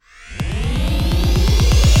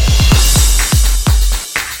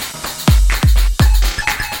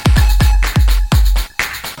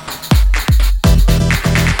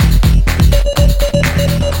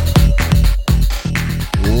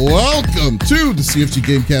to the CFG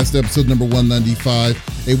Gamecast, episode number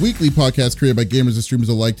 195, a weekly podcast created by gamers and streamers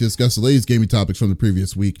alike to discuss the latest gaming topics from the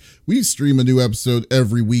previous week. We stream a new episode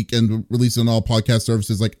every week and release it on all podcast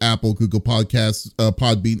services like Apple, Google Podcasts,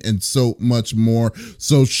 Podbean, and so much more.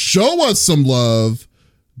 So show us some love.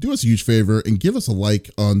 Do us a huge favor and give us a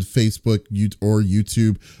like on Facebook or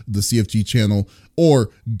YouTube, the CFG channel,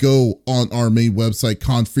 or go on our main website,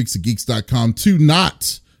 confreaksandgeeks.com, to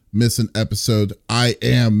not miss an episode. I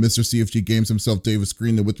am Mr. CFG Games himself, Davis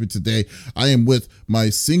Green, and with me today, I am with my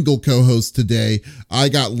single co-host today. I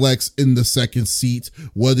got Lex in the second seat.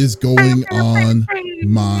 What is going on,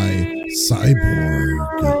 my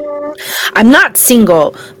cyborg? I'm not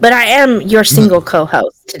single, but I am your single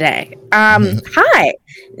co-host today. Hi.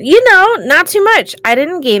 Not too much. I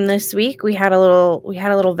didn't game this week. We had a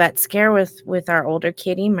little vet scare with our older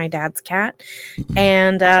kitty, my dad's cat,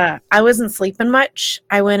 and I wasn't sleeping much.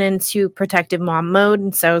 I went into protective mom mode,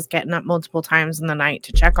 and so I was getting up multiple times in the night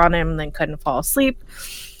to check on him, and then couldn't fall asleep.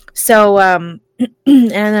 So and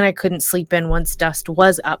then I couldn't sleep in once Dust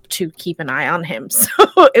was up to keep an eye on him. So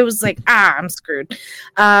it was like, I'm screwed.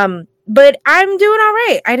 But I'm doing all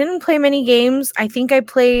right. I didn't play many games. I think I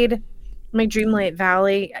played my Dreamlight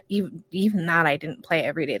Valley. Even that I didn't play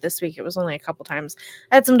every day this week. It was only a couple times.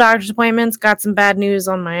 I had some doctor's appointments, got some bad news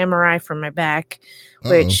on my MRI from my back,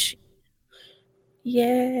 which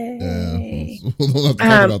yay.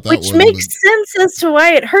 Which makes sense as to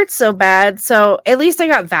why it hurts so bad. So at least I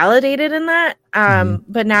got validated in that.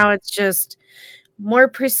 But now it's just more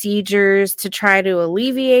procedures to try to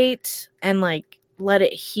alleviate and like let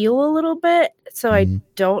it heal a little bit so I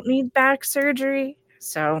don't need back surgery.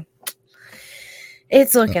 So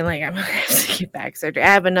it's looking like I'm gonna have to get back surgery.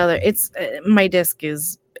 I have another. It's my disc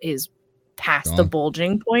is past the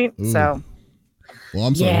bulging point. Ooh. So well,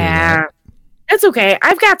 I'm sorry. Yeah. It's okay.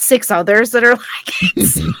 I've got 6 others that are like,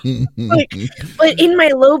 but in my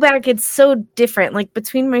low back, it's so different. Like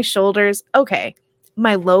between my shoulders, okay,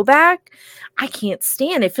 my low back, I can't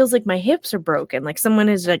stand. It feels like my hips are broken. Like someone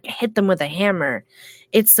has like hit them with a hammer.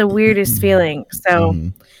 It's the weirdest feeling. So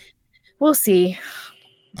we'll see.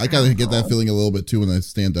 I gotta get that feeling a little bit too when I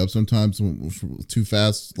stand up sometimes too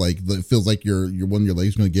fast. Like it feels like your one of your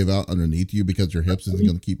legs is gonna give out underneath you because your hips isn't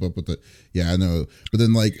gonna keep up with it. Yeah, I know. But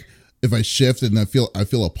then like if I shift and I feel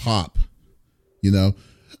a pop,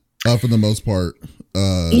 for the most part.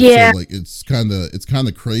 So like it's kind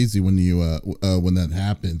of crazy when you when that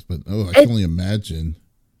happens. But I can only imagine.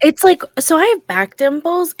 It's like, so I have back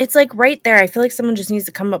dimples. It's like right there. I feel like someone just needs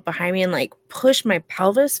to come up behind me and like push my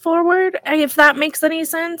pelvis forward. If that makes any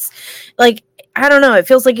sense. Like, I don't know. It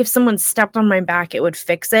feels like if someone stepped on my back, it would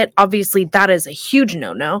fix it. Obviously that is a huge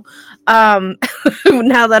no-no.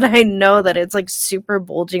 Now that I know that it's like super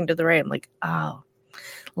bulging to the right, I'm like, oh,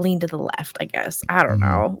 lean to the left, I guess. I don't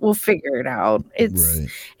know. We'll figure it out.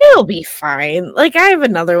 It'll be fine. Like I have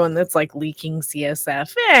another one that's like leaking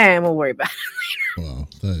CSF. We'll worry about it later. Wow,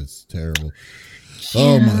 that is terrible. Yeah.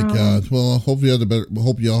 Oh my god. Well, hope you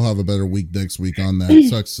all have a better week next week on that. It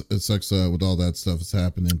sucks with all that stuff that's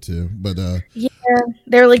happening too. But yeah,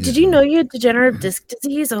 they're like, did you know you had degenerative disc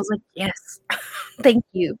disease? I was like, yes. Thank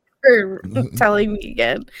you for telling me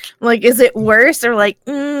again. I'm like, is it worse? Or like,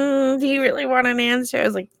 do you really want an answer? I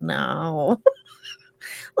was like, no.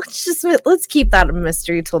 let's keep that a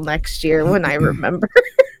mystery till next year when I remember.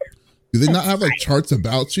 Do they not have like charts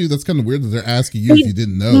about you? That's kind of weird that they're asking you if you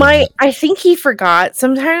didn't know. I think he forgot.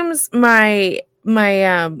 Sometimes my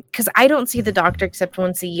because I don't see the doctor except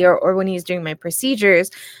once a year or when he's doing my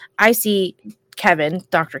procedures. I see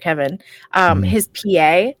Dr. Kevin, his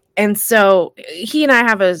PA. And so he and I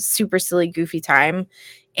have a super silly, goofy time.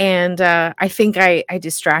 And I think I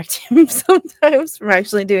distract him sometimes from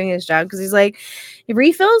actually doing his job because he's like,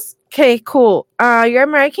 refills? Okay, cool. Your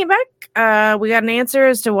MRI came back. We got an answer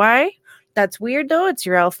as to why. That's weird, though. It's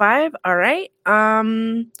your L5. All right.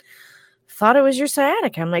 Thought it was your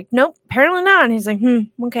sciatica. I'm like, nope, apparently not. And he's like,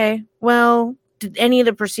 okay. Well, did any of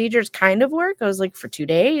the procedures kind of work? I was like, for 2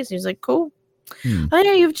 days. He's like, cool. Oh,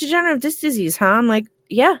 yeah, you have degenerative disc disease, huh? I'm like,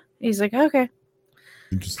 yeah. He's like, okay.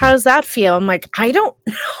 How does that feel? I'm like, I don't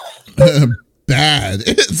know. Bad.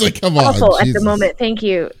 It's like, come awful on. At the moment. Thank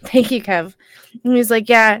you, Kev. And he's like,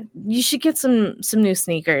 yeah, you should get some new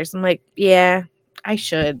sneakers. I'm like, yeah, I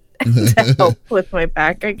should to help with my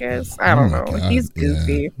back, I guess. I don't know. God. He's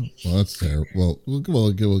goofy. Yeah. Well, that's terrible. Well,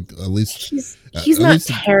 at least he's not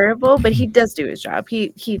terrible, but he does do his job.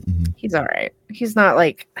 He's all right. He's not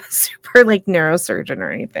like super like neurosurgeon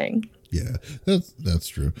or anything. Yeah, that's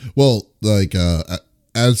true. Well, like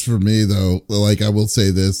as for me though, like I will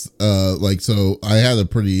say this, so I had a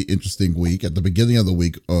pretty interesting week. At the beginning of the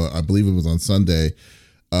week, I believe it was on Sunday,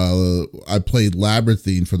 I played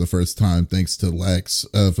Labyrinthine for the first time, thanks to Lex,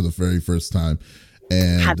 for the very first time.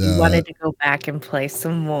 And have you wanted to go back and play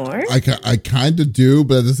some more? I kind of do,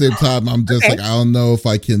 but at the same time, I'm just Okay. like, I don't know if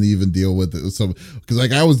I can even deal with it. So, because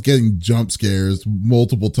like I was getting jump scares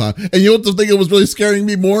multiple times, and you know what the thing that was really scaring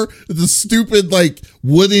me more? The stupid like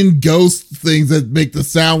wooden ghost things that make the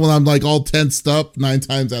sound when I'm like all tensed up 9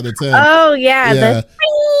 times out of 10. Oh yeah, Yeah.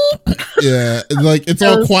 Yeah, like it's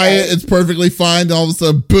all quiet, it's perfectly fine. And all of a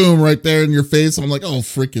sudden, boom, right there in your face. I'm like, oh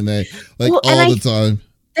freaking A, like all the time.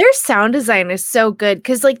 Their sound design is so good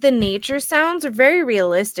because like the nature sounds are very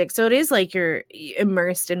realistic. So it is like you're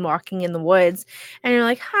immersed in walking in the woods, and you're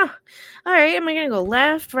like, huh, all right, am I gonna go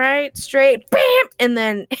left, right, straight, bam, and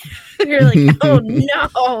then you're like, oh no.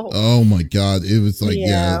 Oh my god, it was like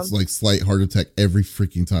it's like slight heart attack every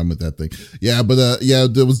freaking time with that thing. Yeah, but I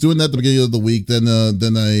was doing that at the beginning of the week. Then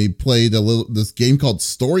I played this game called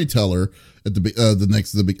Storyteller at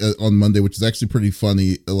on Monday, which is actually pretty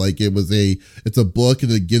funny. Like it's a book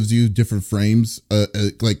and it gives you different frames,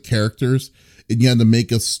 like characters, and you have to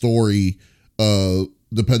make a story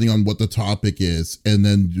depending on what the topic is, and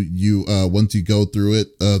then you once you go through it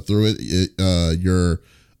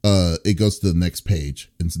it goes to the next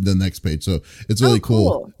page and the next page. So it's really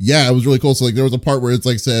cool. Yeah, it was really cool. So like there was a part where it's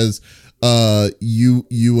like says you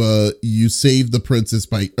save the princess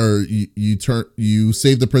by, or you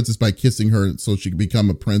save the princess by kissing her so she can become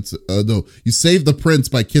a prince. No, you save the prince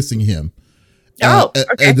by kissing him. Okay.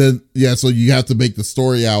 And then so you have to make the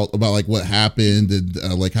story out about like what happened and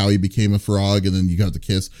like how he became a frog, and then you got to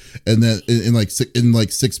kiss, and then in like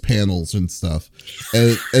 6 panels and stuff,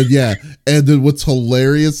 and then what's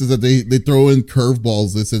hilarious is that they throw in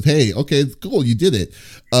curveballs. They said, hey, okay, cool, you did it.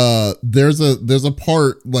 There's a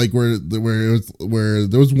part like where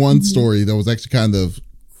there was one story that was actually kind of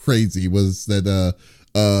crazy, was that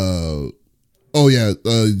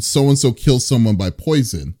so and so kills someone by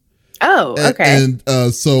poison. Oh, okay. And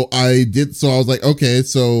so I was like, okay,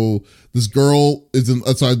 so this girl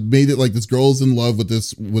so I made it like this girl is in love with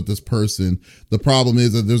this person. The problem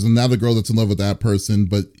is that there's another girl that's in love with that person,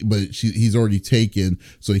 but he's already taken.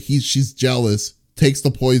 So she's jealous, takes the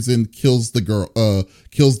poison, kills the girl,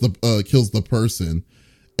 kills the person.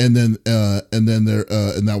 And then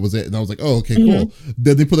that was it. And I was like, oh, okay, cool.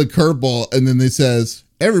 Then they put a curveball, and then they says,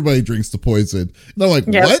 everybody drinks the poison. And I'm like,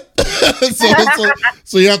 what?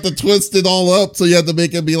 so you have to twist it all up. So you have to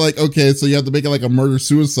make it be like, okay, so you have to make it like a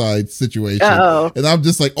murder-suicide situation. Uh-oh. And I'm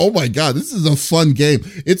just like, oh my God, this is a fun game.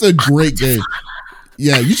 It's a great game.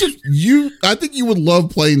 Yeah, I think you would love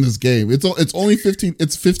playing this game. It's only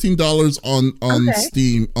 $15 on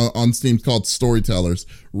Steam, on Steam, called Storytellers.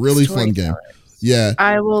 Really fun game. Yeah,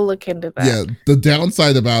 I will look into that. Yeah, the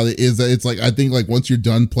downside about it is that it's like, I think like once you're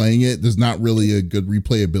done playing it, there's not really a good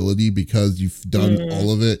replayability because you've done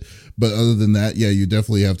all of it. But other than that, yeah, you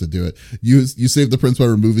definitely have to do it. You save the prince by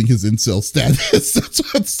removing his incel status. That's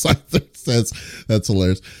what Scyther says. That's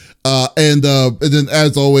hilarious. And then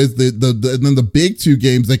as always, the big 2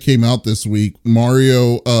 games that came out this week,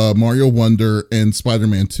 Mario Wonder and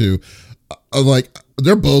Spider-Man 2. Like,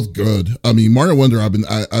 they're both good. I mean, Mario Wonder,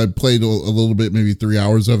 I played a little bit, maybe 3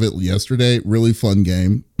 hours of it yesterday. Really fun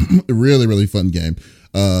game. Really, really fun game.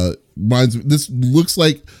 This looks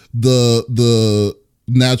like the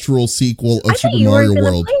natural sequel of Super Mario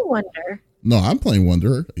World. Play Wonder. No, I'm playing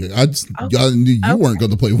Wonder. I knew you weren't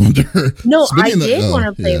going to play Wonder. No, I did want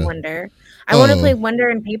to play Wonder. I want to play Wonder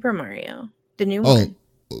and Paper Mario, the new one.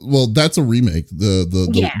 Well, that's a remake,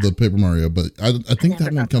 the Paper Mario, but I think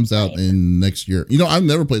that one comes out in next year. You know, I've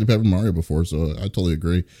never played a Paper Mario before, so I totally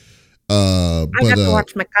agree. I got to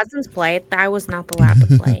watch my cousins play it. I was not allowed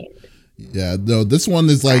to play it. Yeah, no, this one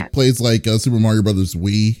is like plays like Super Mario Brothers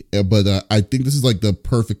Wii, but I think this is like the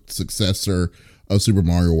perfect successor of Super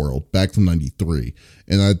Mario World back from '93,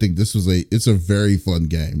 and I think it's a very fun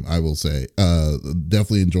game. I will say,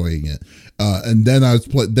 definitely enjoying it. And then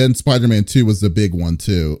then Spider-Man 2 was the big one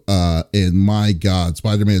too. And my God,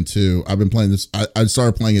 Spider-Man 2, I've been playing this. I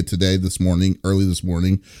started playing it early this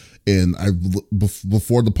morning. And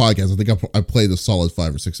before the podcast, I think I played a solid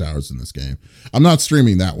 5 or 6 hours in this game. I'm not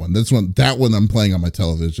streaming that one. That one I'm playing on my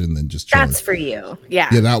television and just chilling. That's for you. Yeah.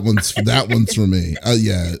 Yeah, that one's for me.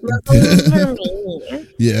 Yeah. For me.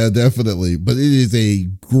 Yeah, definitely. But it is a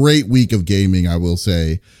great week of gaming, I will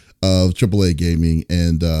say, of AAA gaming,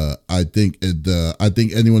 and I think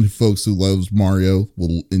anyone folks who loves Mario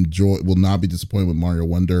will not be disappointed with Mario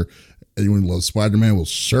Wonder. Anyone who loves Spider-Man will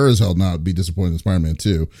sure as hell not be disappointed in Spider-Man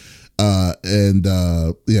 2.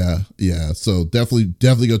 So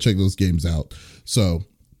definitely go check those games out. So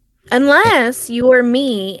Unless you or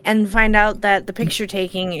me and find out that the picture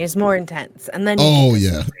taking is more intense, and then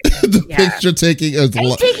the picture taking is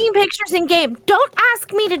taking pictures in game. Don't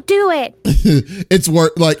ask me to do it. It's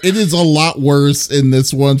it is a lot worse in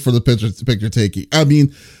this one for the picture taking. I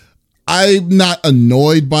mean, I'm not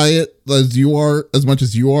annoyed by it as much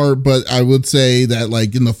as you are, but I would say that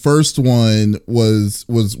like in the first one was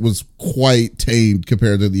quite tamed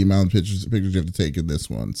compared to the amount of pictures you have to take in this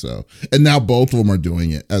one. So, and now both of them are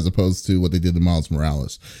doing it as opposed to what they did in Miles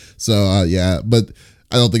Morales. So but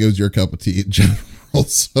I don't think it was your cup of tea in general.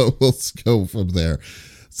 So let's go from there.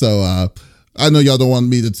 So I know y'all don't want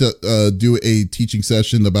me to do a teaching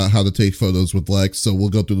session about how to take photos with Lex, so we'll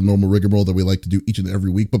go through the normal rigmarole that we like to do each and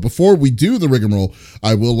every week. But before we do the rigmarole,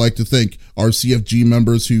 I will like to thank our CFG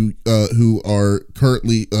members who are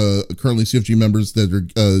currently CFG members that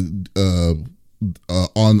are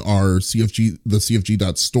on our CFG, the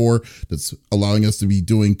CFG.store, that's allowing us to be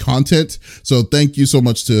doing content. So thank you so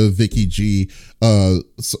much to Vicky G,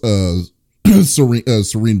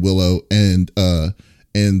 Serene Willow, and what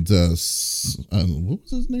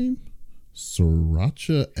was his name?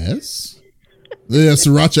 Sriracha S? Yeah,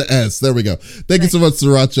 Sriracha S. There we go. Thank you so much,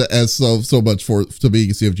 Sriracha S, so much to being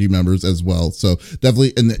CFG members as well. So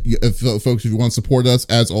definitely, and folks, if you want to support us,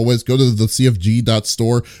 as always, go to the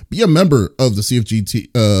CFG.store. Be a member of the CFG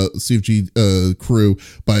crew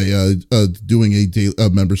by doing a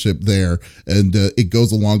membership there, and it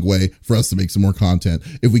goes a long way for us to make some more content.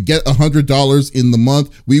 If we get $100 in the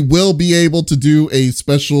month, we will be able to do a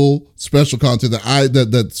special content that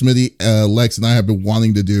Smitty, Lex, and I have been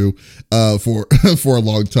wanting to do for a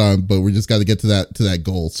long time, but we just got to get to that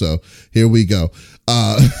goal. So here we go.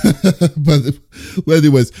 But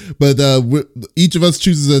each of us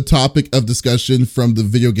chooses a topic of discussion from the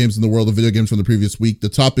video games in the world of video games from the previous week. The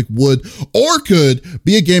topic would or could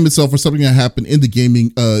be a game itself or something that happened in the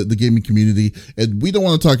gaming community, and we don't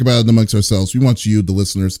want to talk about it amongst ourselves. We want you, the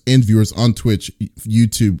listeners and viewers on Twitch,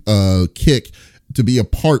 YouTube, Kick, to be a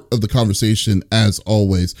part of the conversation as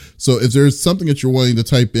always. So if there's something that you're wanting to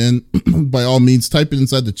type in, by all means, type it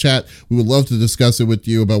inside the chat. We would love to discuss it with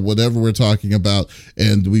you about whatever we're talking about,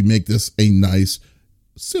 and we make this a nice,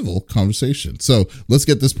 civil conversation. So let's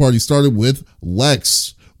get this party started with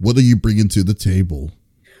Lex. What are you bringing to the table?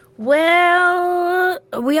 Well,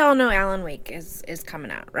 we all know Alan Wake is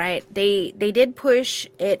coming out, right? They did push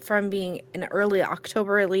it from being an early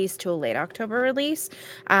October release to a late October release.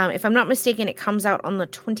 If I'm not mistaken, it comes out on the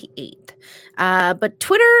 28th. But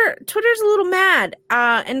Twitter's a little mad.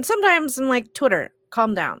 And sometimes I'm like, Twitter,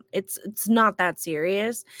 calm down. It's not that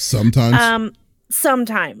serious. Sometimes.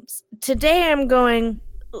 Sometimes. Today I'm going,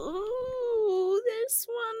 ooh, this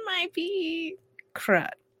one might be crud.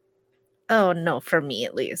 Oh no, for me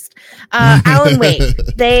at least. Alan Wake.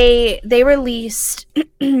 They released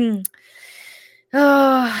they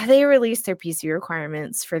released their PC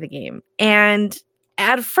requirements for the game. And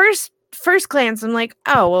at first glance, I'm like,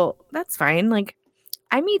 oh well, that's fine. Like,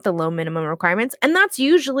 I meet the low minimum requirements, and that's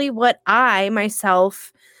usually what I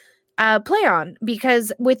myself play on,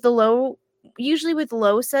 because with the low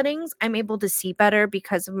settings, I'm able to see better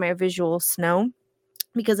because of my visual snow,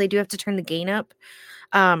 because I do have to turn the gain up.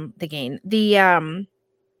 I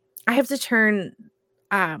have to turn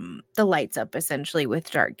the lights up essentially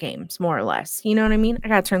with dark games, more or less. You know what I mean? I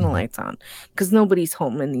gotta turn the lights on because nobody's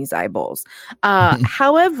home in these eyeballs.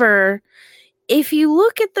 However, if you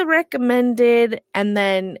look at the recommended and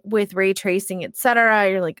then with ray tracing, etc.,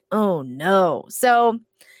 you're like, oh no. So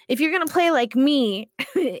if you're gonna play like me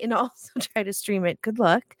and also try to stream it, good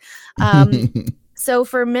luck. So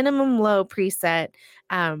for minimum low preset,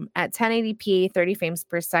 at 1080p, 30 frames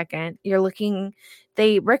per second,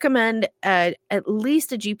 they recommend at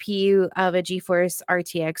least a GPU of a GeForce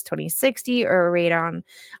RTX 2060 or a Radeon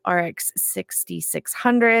RX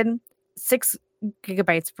 6600, 6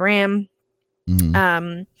 gigabytes of RAM.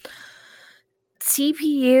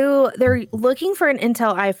 CPU, they're looking for an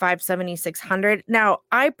Intel i5 7600. Now,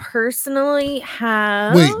 I personally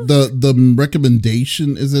have... Wait, the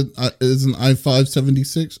recommendation is an i5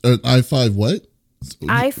 76 or i5 what?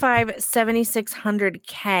 i5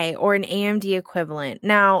 7600K or an AMD equivalent.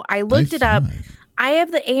 Now, I looked it up. I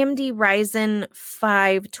have the AMD Ryzen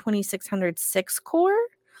 5 2600 6-core.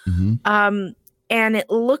 And it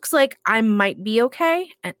looks like I might be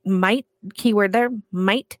okay. Might, keyword there,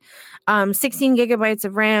 might. 16 gigabytes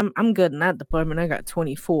of RAM. I'm good in that department. I got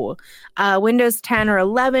 24. Windows 10 or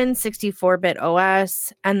 11, 64-bit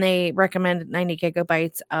OS. And they recommend 90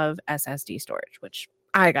 gigabytes of SSD storage, which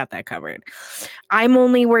I got that covered. I'm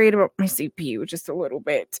only worried about my CPU just a little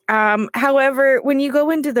bit. However, when you go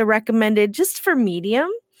into the recommended, just for medium,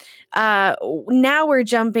 Now we're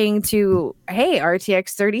jumping to, hey,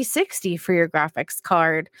 RTX 3060 for your graphics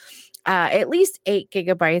card. At least 8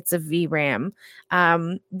 gigabytes of VRAM.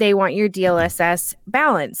 They want your DLSS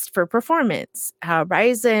balanced for performance.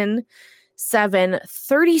 Ryzen 7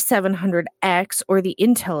 3700X, or the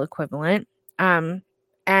Intel equivalent.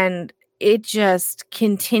 And it just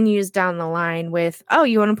continues down the line with, oh,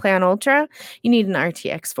 you want to play on Ultra? You need an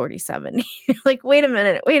RTX 47. You're like, wait a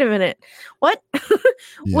minute. What?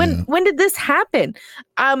 When did this happen?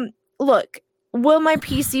 Look, will my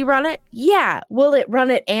PC run it? Yeah. Will it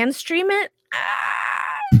run it and stream it?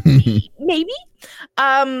 Maybe.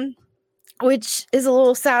 Which is a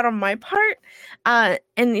little sad on my part.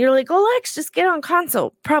 And you're like, oh, Lex, just get on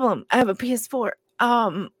console. Problem, I have a PS4.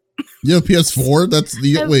 You have a PS4? That's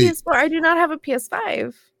the wait. PS4. I do not have a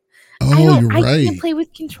PS5. Oh, you're right. I can't play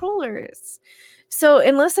with controllers. So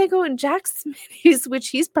unless I go in Jack's minis, which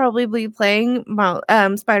he's probably playing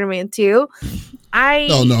Spider-Man 2,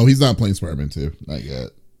 no, he's not playing Spider-Man 2. Not yet.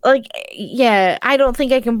 Like, yeah, I don't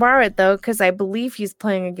think I can borrow it though, because I believe he's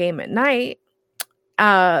playing a game at night.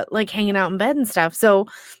 Like hanging out in bed and stuff. So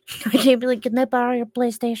I can't be like, can I borrow your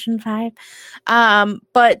PlayStation 5?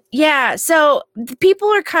 But yeah, so people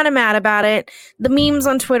are kind of mad about it. The memes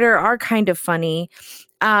on Twitter are kind of funny.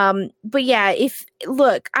 But yeah, I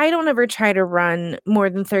don't ever try to run more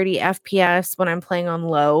than 30 FPS when I'm playing on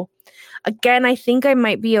low. Again, I think I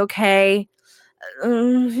might be okay.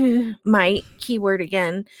 Might, keyword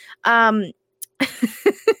again.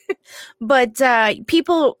 But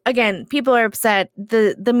people are upset.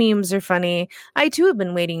 The memes are funny. I too have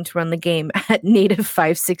been waiting to run the game at native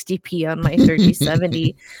 560p on my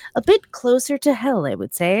 3070. A bit closer to hell, I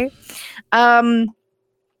would say.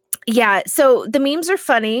 Yeah, so the memes are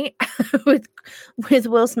funny with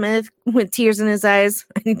Will Smith with tears in his eyes.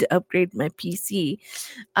 I need to upgrade my PC.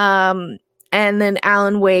 And then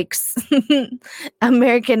Alan Wake's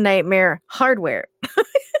American Nightmare hardware.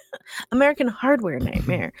 American Hardware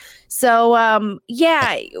Nightmare. So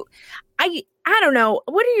yeah, I don't know.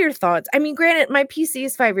 What are your thoughts? I mean, granted, my PC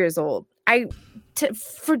is 5 years old.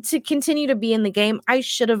 To continue to be in the game, I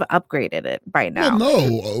should have upgraded it by now.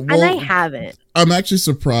 And I haven't. I'm actually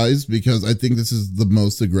surprised because I think this is the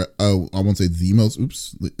most I won't say the most.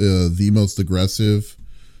 The most aggressive.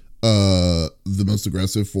 The most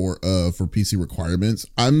aggressive for PC requirements.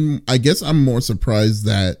 I guess I'm more surprised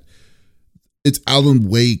that it's Alan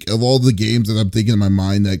Wake. Of all the games that I'm thinking in my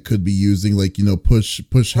mind that could be using, like, push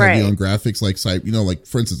heavy on graphics, like, like,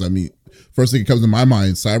 for instance, I mean, first thing that comes to my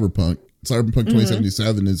mind, Cyberpunk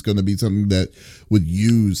 2077 is going to be something that would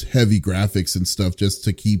use heavy graphics and stuff just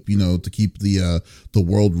to keep the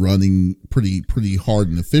world running pretty hard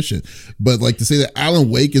and efficient. But like, to say that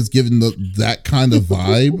Alan Wake is given that kind of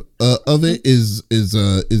vibe of it is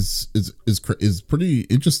pretty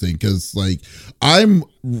interesting, because like, I'm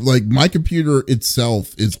like, my computer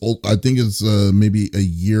itself is old. I think it's maybe a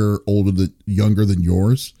year younger than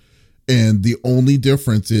yours. And the only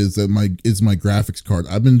difference is that my graphics card.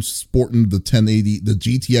 I've been sporting the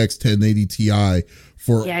GTX 1080 Ti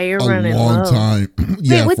for a long time.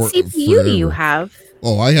 Yeah, wait, what CPU do you have?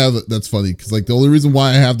 Oh, I have. That's funny, because like, the only reason why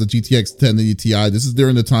I have the GTX 1080 Ti, this is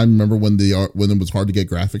during the time, remember when it was hard to get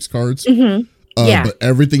graphics cards. Mm-hmm. Yeah. But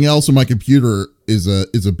everything else on my computer is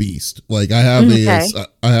a beast. Like, I have a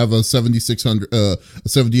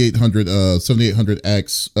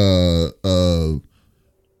 7800X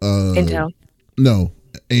Intel. No,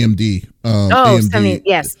 AMD. AMD.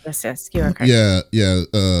 Yes, you are correct. Yeah.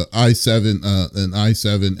 i7 and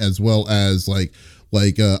i7, as well as like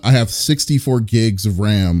I have 64 gigs of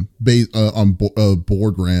RAM on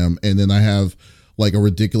board RAM, and then I have like a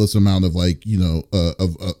ridiculous amount of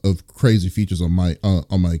of crazy features on my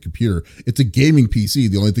computer. It's a gaming PC.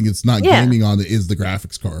 The only thing it's not gaming on is the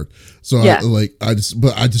graphics card. So I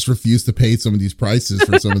just refuse to pay some of these prices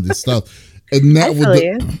for some of this stuff. And that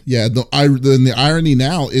the irony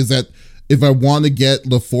now is that if I want to get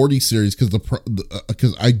the 40 series, because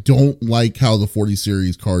I don't like how the 40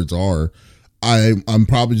 series cards are, I'm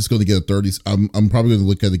probably just going to get a 30. I'm probably going to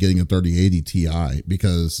look at getting a 3080 Ti,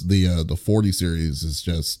 because the 40 series is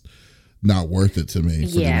just not worth it to me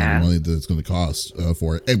for the amount of money that it's going to cost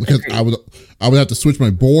for it. And because I would have to switch my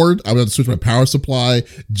board, I would have to switch my power supply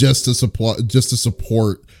just to support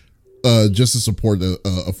a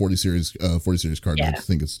 40 series card. I just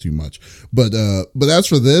think it's too much. But as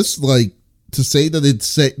for this, like, to say that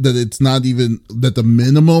it's not even that the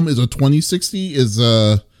minimum is a 2060 is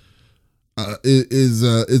I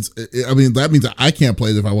mean, that means that I can't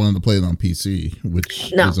play it if I wanted to play it on PC,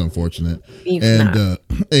 which is unfortunate.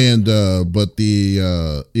 But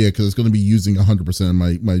because it's going to be using 100% of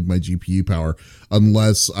my GPU power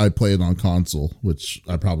unless I play it on console, which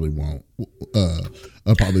I probably won't.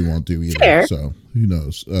 I probably won't do either. Fair. So who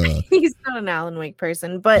knows? He's not an Alan Wake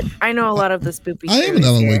person, but I know a lot of the spoopy. I am an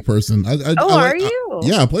Alan Wake person. Are you?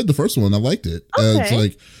 Yeah, I played the first one. I liked it. Okay. It's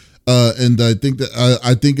like. And I think that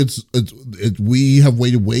I think it's we have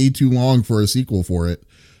waited way too long for a sequel for it.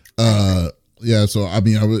 Yeah, so I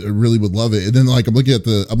mean, I really would love it. And then like I'm looking at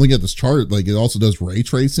this chart, like it also does ray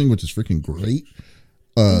tracing, which is freaking great.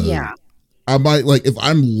 Yeah, I might like if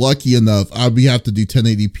I'm lucky enough, I'd have to do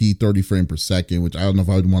 1080p 30 frame per second, which I don't know if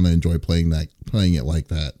I would want to enjoy playing it like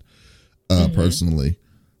that. Personally,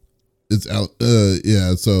 it's out.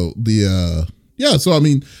 Yeah, so so I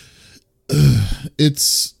mean,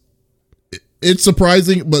 it's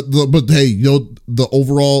surprising, but hey, the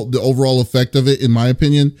overall effect of it, in my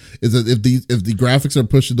opinion, is that if the graphics are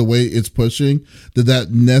pushing the way it's pushing, then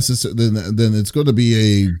it's going to be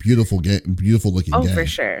a beautiful looking game. Oh, for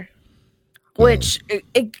sure. Which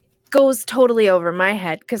it goes totally over my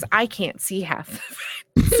head because I can't see half of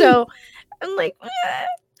it. So I'm like,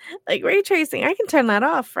 like ray tracing, I can turn that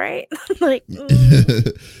off, right? Like,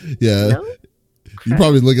 yeah. No? You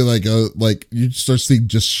probably look at like you start seeing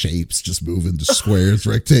just shapes just moving, just squares,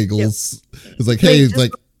 rectangles. Yep. It's like, hey, it's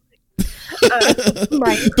like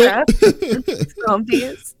Minecraft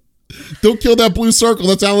zombies. Don't kill that blue circle.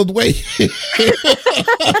 That's Alan Wake.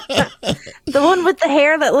 The one with the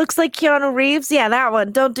hair that looks like Keanu Reeves. Yeah, that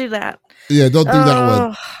one. Don't do that. Yeah, don't do that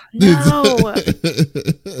one. No.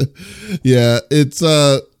 Yeah, it's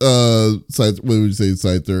side, what would you say,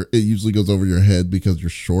 Scyther? It usually goes over your head because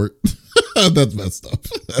you're short. That's messed up.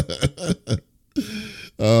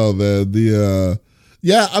 Oh man,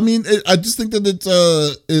 yeah, I mean, I just think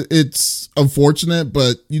that it's unfortunate,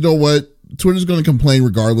 but you know what? Twitter's going to complain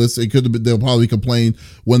regardless. They'll probably complain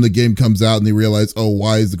when the game comes out and they realize, oh,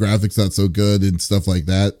 why is the graphics not so good and stuff like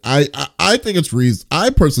that. I think it's I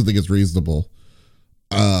personally think it's reasonable.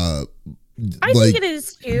 I think it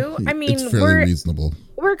is too. I mean, it's fairly reasonable.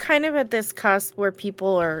 We're kind of at this cusp where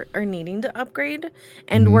people are needing to upgrade,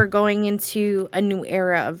 and we're going into a new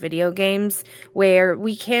era of video games where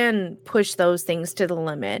we can push those things to the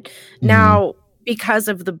limit. Now, because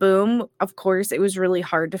of the boom, of course, it was really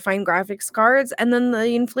hard to find graphics cards, and then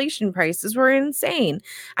the inflation prices were insane.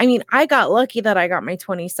 I mean, I got lucky that I got my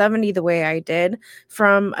 2070 the way I did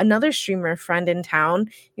from another streamer friend in town.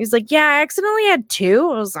 He was like, yeah, I accidentally had two.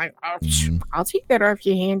 I was like, oh, I'll take that off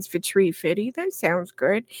your hands for $350. That sounds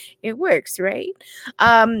good. It works, right?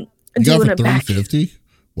 You got for $350?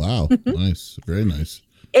 Wow. Nice. Very nice.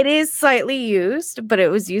 It is slightly used, but it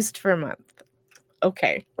was used for a month.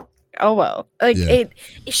 Okay. Oh well, like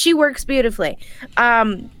she works beautifully.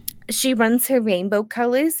 She runs her rainbow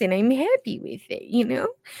colors, and I'm happy with it. You know,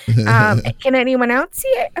 can anyone else see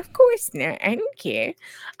it? Of course not. I don't care.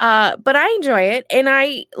 But I enjoy it, and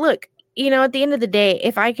I look. You know, at the end of the day,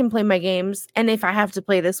 if I can play my games, and if I have to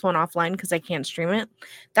play this one offline because I can't stream it,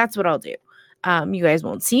 that's what I'll do. You guys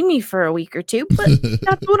won't see me for a week or two, but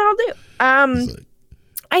that's what I'll do.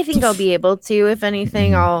 I think I'll be able to. If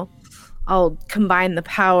anything, I'll combine the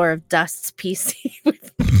power of Dust's PC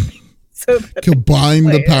with combine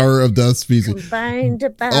the power of Dust's PC. Combine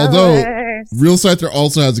the power. Although Real Scyther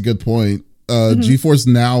also has a good point. GeForce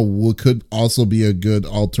Now could also be a good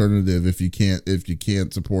alternative if you can't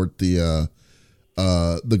support the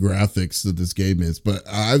graphics that this game is. But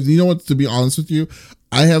you know what? To be honest with you,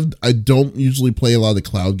 I don't usually play a lot of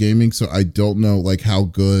cloud gaming, so I don't know like how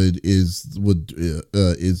good is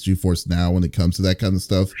GeForce Now when it comes to that kind of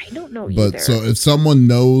stuff. I don't know either. But so if someone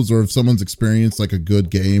knows, or if someone's experienced like a good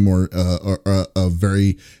game or a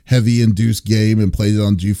very heavy induced game and played it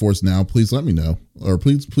on GeForce Now, please let me know, or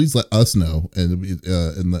please let us know, and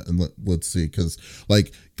let's see, because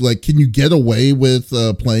like can you get away with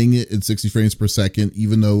playing it in 60 frames per second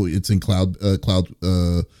even though it's in cloud?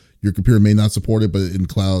 Your computer may not support it, but in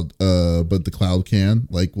cloud, but the cloud can.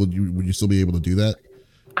 Like, would you still be able to do that?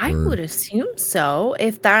 I would assume so.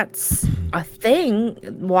 If that's a thing,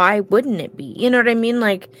 why wouldn't it be? You know what I mean?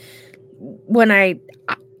 Like, when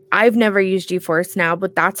I've never used GeForce Now,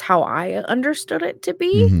 but that's how I understood it to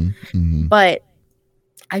be. But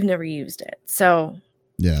I've never used it, so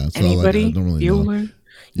yeah. So anybody, I don't really know.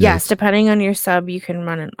 Yes, depending on your sub, you can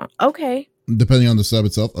run it. Okay. Depending on the sub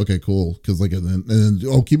itself, okay, cool. Because like,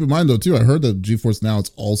 and keep in mind though too, I heard that GeForce Now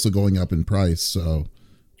it's also going up in price. So,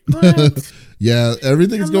 yeah,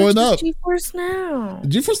 everything's going up. GeForce Now.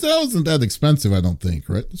 GeForce Now isn't that expensive, I don't think.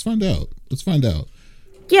 Right? Let's find out.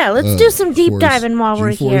 Yeah, let's do some deep diving while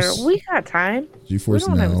we're here. GeForce, We got time. GeForce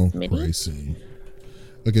Now pricing.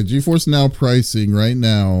 Okay, GeForce Now pricing right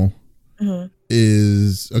now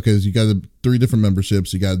is okay. So you got 3 different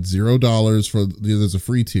memberships. You got $0 for there's a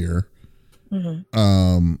free tier,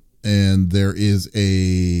 and there is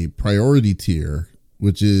a priority tier,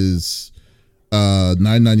 which is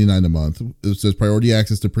 $9.99 a month. It says priority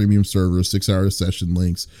access to premium servers, 6-hour session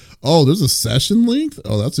links. Oh, there's a session length.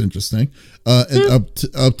 Oh, that's interesting. And up to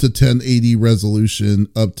 1080 resolution,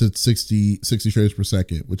 up to 60 frames per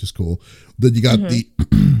second, which is cool. Then you got the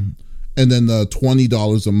and then the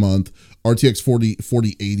 $20 a month RTX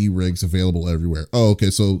 4080 rigs available everywhere. Oh,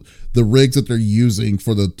 okay. So the rigs that they're using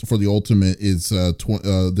for the Ultimate is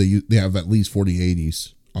they have at least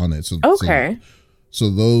 4080s on it. So okay. So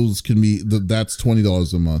those can be that's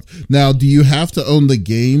 $20 a month. Now, do you have to own the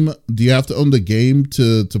game? Do you have to own the game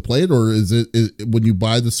to play it, or is it when you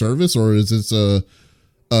buy the service, or is this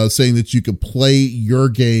saying that you could play your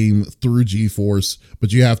game through GeForce,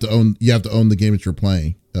 but you have to own the game that you're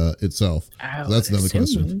playing itself? So that's another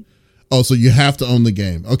question. Oh, so you have to own the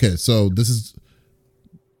game. Okay, so this is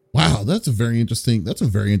wow. That's a very interesting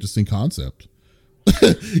concept.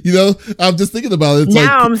 I'm just thinking about it. It's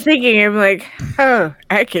I'm thinking, I'm like, oh,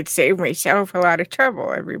 I could save myself a lot of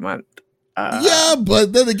trouble every month. Yeah,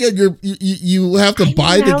 but then again, you have to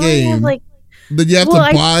buy the game. Then you have to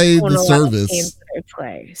buy the service. Games that I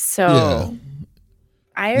play, so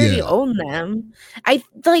I already own them.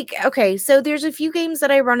 Okay, so there's a few games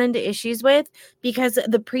that I run into issues with because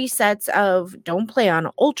the presets of don't play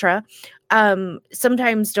on Ultra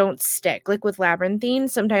sometimes don't stick. Like with Labyrinthine,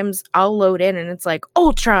 sometimes I'll load in and it's like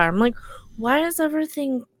Ultra. I'm like, why does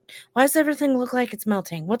everything look like it's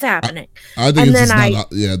melting? What's happening? I think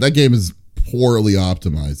that game is poorly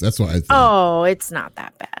optimized. That's what I think. Oh, it's not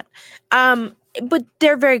that bad. But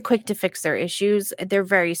they're very quick to fix their issues. They're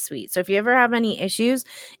very sweet. So if you ever have any issues,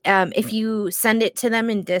 if you send it to them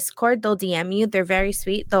in Discord, they'll DM you. They're very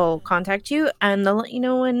sweet. They'll contact you and they'll let you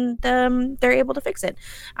know when they're able to fix it.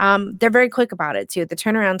 They're very quick about it too. The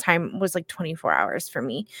turnaround time was like 24 hours for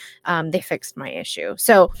me. They fixed my issue.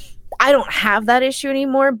 So I don't have that issue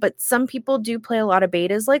anymore, but some people do play a lot of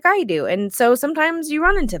betas like I do. And so sometimes you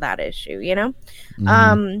run into that issue,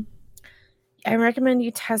 I recommend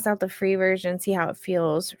you test out the free version, see how it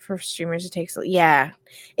feels for streamers. It takes, if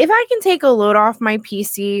I can take a load off my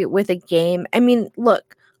PC with a game, I mean,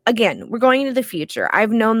 look, again, we're going into the future.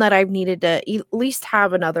 I've known that I've needed to at least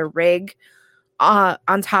have another rig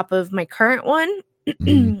on top of my current one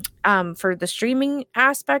for the streaming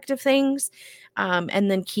aspect of things,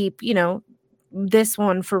 and then keep, this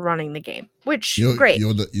one for running the game, which great.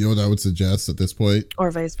 You know what I would suggest at this point?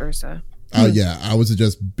 Or vice versa. I would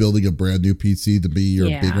suggest building a brand new PC to be your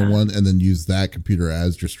bigger one, and then use that computer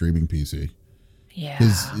as your streaming PC.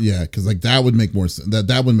 Because like that would make more sense.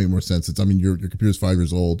 That would make more sense. It's your computer's 5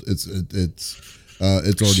 years old. It's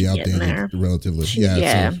already outdated relatively.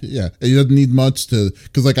 And it doesn't need much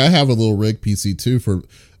because like I have a little rig PC too for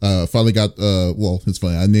finally got it's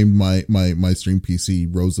funny. I named my stream PC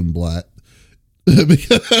Rosenblatt. so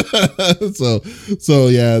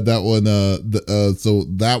yeah, that one so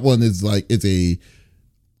that one is like it's a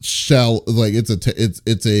shell, like it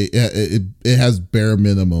has bare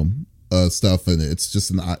minimum stuff in it. It's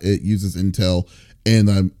just it uses Intel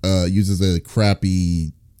and uses a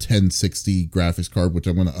crappy 1060 graphics card, which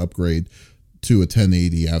I'm going to upgrade to a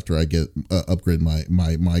 1080 after I get upgrade my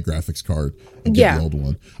graphics card and get the old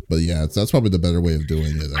one. But that's probably the better way of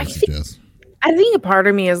doing it, I suggest. I think a part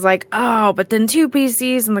of me is like, oh, but then 2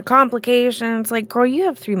 PCs and the complications. Like, girl, you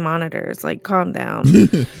have 3 monitors. Like, calm down.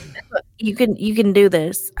 You can do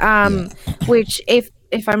this. Which if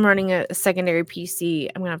I'm running a secondary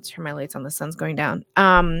PC, I'm gonna have to turn my lights on. The sun's going down.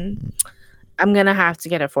 I'm gonna have to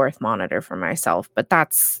get a 4th monitor for myself. But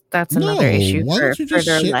that's another issue for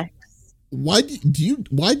their Lex. Why do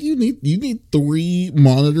you need 3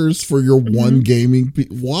 monitors for your one gaming?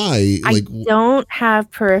 Why? I don't have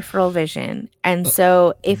peripheral vision, and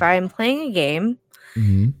so if I'm playing a game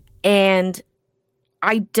and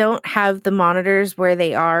I don't have the monitors where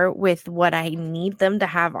they are with what I need them to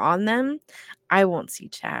have on them, I won't see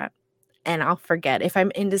chat, and I'll forget. If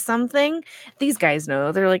I'm into something, these guys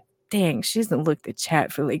know. They're like, dang, she hasn't looked at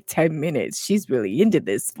chat for like 10 minutes. She's really into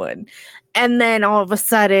this one. And then all of a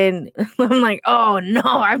sudden, I'm like, oh no,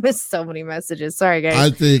 I missed so many messages. Sorry, guys. I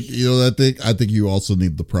think you also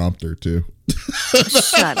need the prompter too.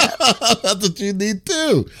 Shut up. That's what you need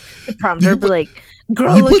too. The prompter be like,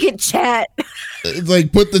 girl, look at chat. It's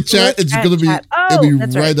like, put the chat. It's going to be, it'll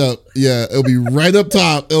be right up. Yeah, it'll be right up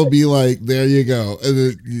top. It'll be like, there you go. And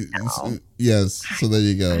then, yes, so there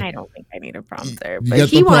you go. I don't think I need a prompter. You But got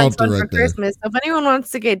he the wants prompter one for right there. Christmas. So if anyone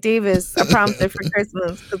wants to get Davis a prompter for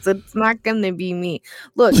Christmas, because it's not going to be me.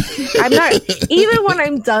 Look, I'm not, even when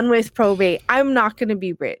I'm done with probate, I'm not going to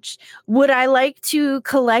be rich. Would I like to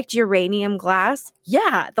collect uranium glass?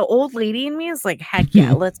 Yeah. The old lady in me is like, heck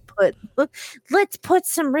yeah, let's put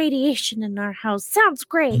some radiation in our house. Sounds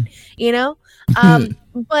great, you know?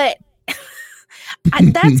 But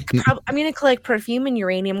I'm gonna collect perfume and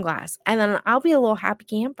uranium glass, and then I'll be a little happy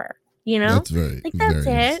camper. You know, That's very, that's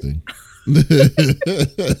very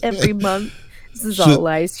it. Every month, this is all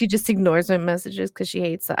lies. She just ignores my messages because she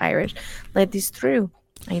hates the Irish. Let these through.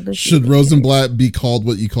 Should Rosenblatt be called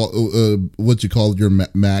what you call your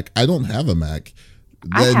Mac? I don't have a Mac.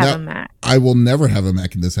 I have a Mac. I will never have a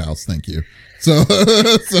Mac in this house. Thank you. So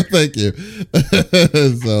thank you.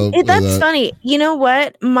 That's funny. You know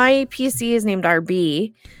what? My PC is named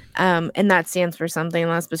RB, and that stands for something.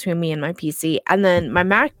 That's between me and my PC. And then my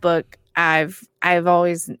MacBook, I've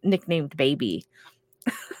always nicknamed Baby.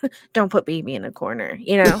 Don't put Baby in a corner.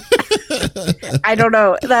 You know. I don't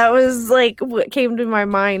know. That was like what came to my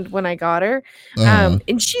mind when I got her.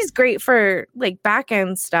 And she's great for like back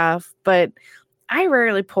end stuff, but I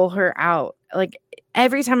rarely pull her out. Like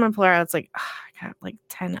every time I pull her out, it's like, I got like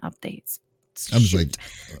 10 updates. I'm just like,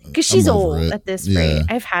 because she's old at this rate.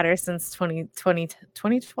 I've had her since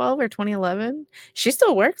 2012 or 2011. She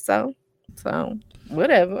still works though. So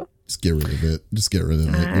whatever. Just get rid of it.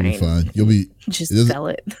 You'll be fine. You'll be sell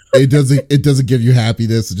it. It doesn't give you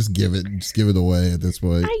happiness. So just give it away at this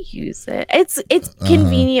point. I use it. It's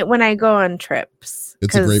convenient when I go on trips.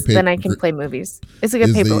 It's a great then I can play movies. It's a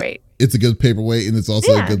good paperweight. It's a good paperweight, and it's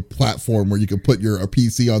also a good platform where you can put a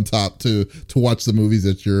PC on top to watch the movies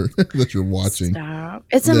that you're watching. Stop.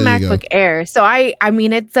 It's a MacBook Air, so I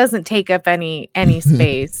mean it doesn't take up any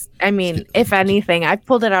space. I mean, if anything, I've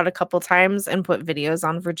pulled it out a couple times and put videos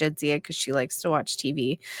on for Jadzia because she likes to watch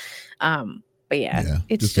TV. But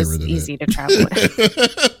it's just easy to travel with.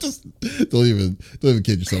 Just don't even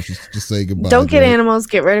kid yourself. Just say goodbye. Don't get animals.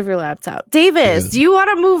 Get rid of your laptop. Davis, do you want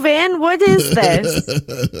to move in? What is this?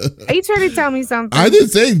 Are you trying to tell me something? I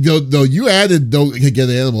didn't say no. You added don't get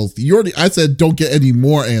animals. I said don't get any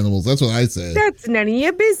more animals. That's what I said. That's none of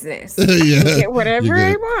your business. Get whatever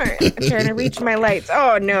I want. I'm trying to reach my lights.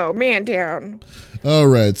 Oh no, man down. All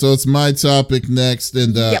right, so it's my topic next,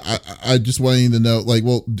 and I just want you to know,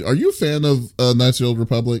 are you a fan of Knights of the Old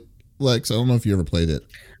Republic, Lex? I don't know if you ever played it.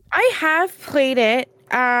 I have played it.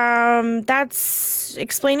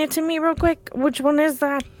 Explain it to me real quick. Which one is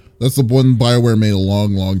that? That's the one BioWare made a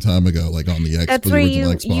long, long time ago, like on the Xbox. That's where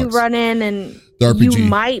you run in and you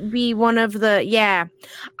might be one of the. Yeah,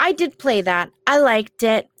 I did play that. I liked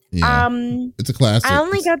it. Yeah. It's a classic. I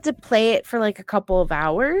only got to play it for like a couple of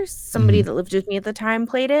hours. Somebody that lived with me at the time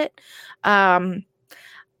played it. I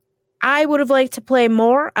would have liked to play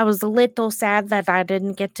more. I was a little sad that I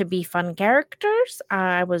didn't get to be fun characters.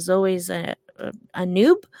 I was always a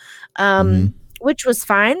noob, which was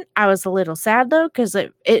fine. I was a little sad though because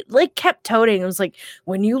it like kept toting. It was like,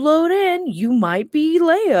 when you load in, you might be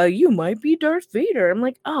Leia, you might be Darth Vader. I'm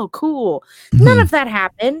like, oh, cool. None of that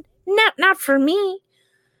happened. Not for me.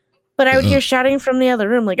 But I would hear shouting from the other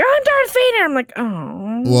room, like, "Oh, I'm Darth Vader!" I'm like,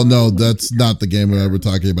 "Oh." Well, no, that's not the game that we're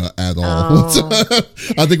talking about at all.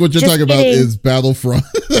 I think what you're talking about is Battlefront.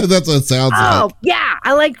 That's what it sounds like. Oh, yeah,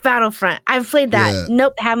 I like Battlefront. I've played that. Yeah.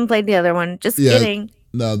 Nope, haven't played the other one. Just kidding.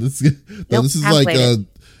 No, this is like Knights of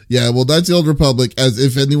the Old Republic, as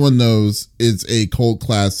if anyone knows, is a cult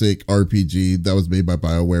classic RPG that was made by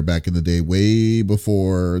BioWare back in the day, way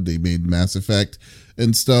before they made Mass Effect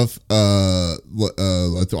and stuff. I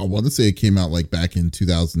want to say it came out like back in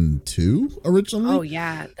 2002 originally. Oh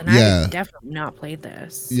yeah, then I definitely not played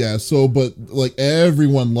this. Yeah, so but like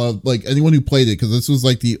everyone loved, like anyone who played it, because this was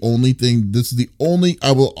like the only thing. This is the only.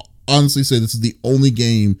 I will honestly say this is the only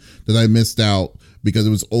game that I missed out because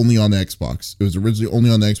it was only on Xbox. It was originally only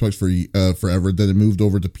on the Xbox for forever. Then it moved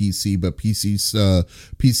over to PC, but PC's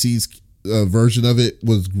version of it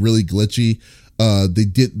was really glitchy. I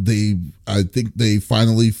think they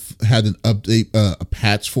finally had an update, a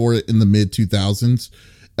patch for it in the mid 2000s.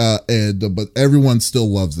 But everyone still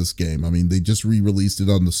loves this game. I mean, they just re-released it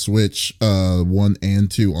on the Switch, 1 and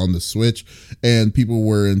 2 on the Switch, and people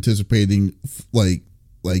were anticipating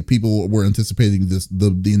people were anticipating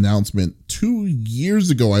the announcement 2 years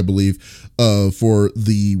ago, I believe, for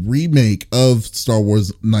the remake of Star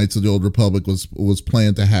Wars Knights of the Old Republic was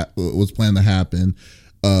planned to happen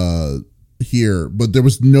here, but there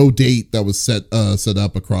was no date that was set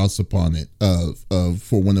up across upon it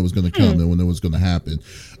for when it was going to come and when it was going to happen.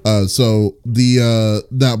 But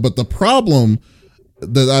the problem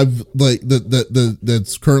that I've like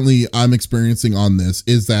that's currently I'm experiencing on this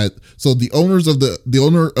is that so the owner of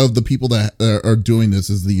the people that are doing this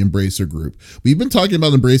is the Embracer Group. We've been talking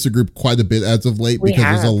about Embracer Group quite a bit as of late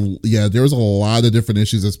because there's a lot of different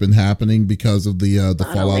issues that's been happening because of the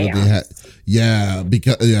fallout that they had.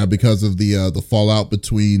 Because of the fallout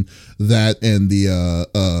between that and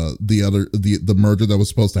the merger that was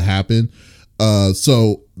supposed to happen. Because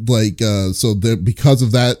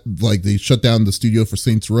of that, like they shut down the studio for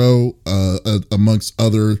Saints Row, amongst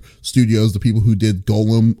other studios, the people who did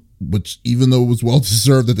Golem, which even though it was well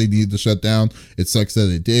deserved that they needed to shut down, it sucks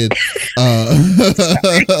that it did.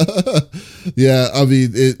 Yeah, I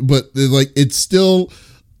mean, it's still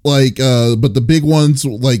like, but the big ones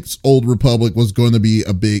like Old Republic was going to be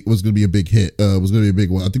a big hit. Was going to be a big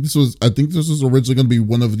one. I think this was originally going to be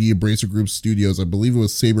one of the Embracer Group studios. I believe it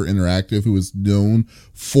was Saber Interactive, who was known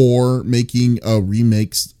for making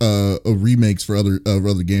remakes for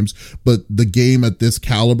other games. But the game at this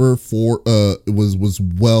caliber was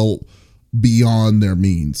well beyond their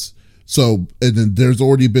means. So, and then there's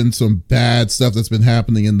already been some bad stuff that's been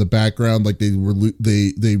happening in the background. Like they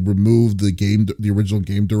removed the original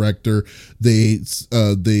game director. They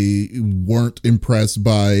weren't impressed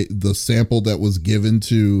by the sample that was given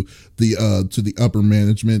to the upper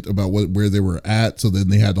management about where they were at. So then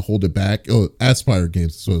they had to hold it back. Oh, Aspire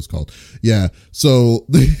Games is what it's called. Yeah. So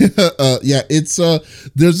it's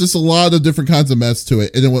there's just a lot of different kinds of mess to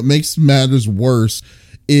it. And then what makes matters worse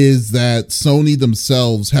is that Sony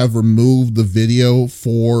themselves have removed the video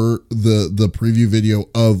for the preview video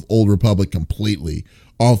of Old Republic completely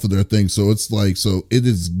off of their thing. So it's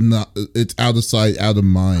out of sight, out of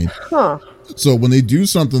mind. Huh. So when they do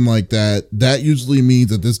something like that, that usually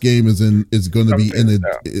means that this game is in an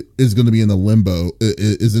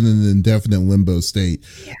indefinite limbo state,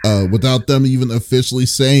 without them even officially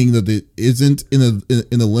saying that it isn't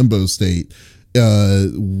in a limbo state.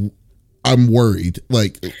 I'm worried,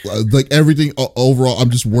 like everything overall.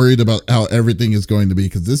 I'm just worried about how everything is going to be,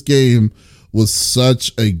 because this game was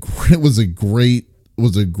a great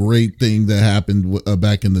thing that happened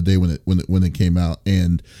back in the day when it came out.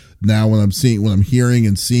 And now when I'm hearing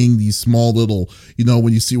and seeing these small little,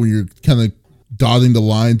 when you're kind of dotting the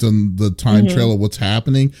lines on the time trail of what's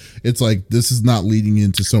happening, it's like this is not leading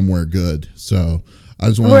into somewhere good. So I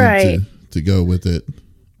just wanted to go with it.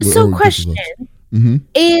 So question. Mm-hmm.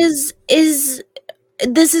 Is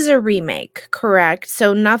this is a remake, correct?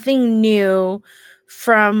 So nothing new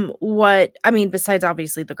from besides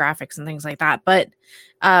obviously the graphics and things like that, but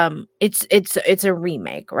it's a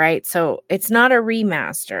remake, right? So it's not a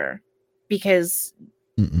remaster, because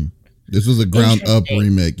this was a ground up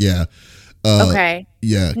remake. Yeah. Okay.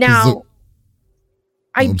 Yeah. Now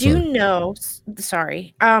I do know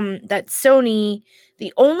that Sony,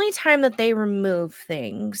 the only time that they remove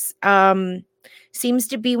things seems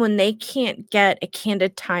to be when they can't get a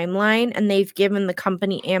candid timeline, and they've given the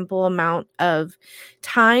company ample amount of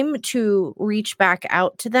time to reach back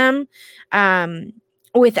out to them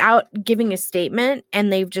without giving a statement,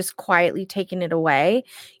 and they've just quietly taken it away.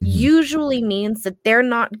 Usually means that they're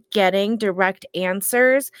not getting direct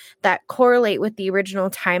answers that correlate with the original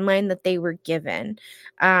timeline that they were given.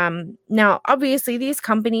 Now, obviously, these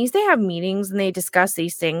companies, they have meetings and they discuss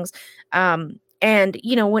these things. And,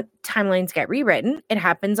 when timelines get rewritten, it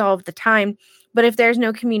happens all of the time. But if there's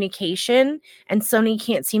no communication and Sony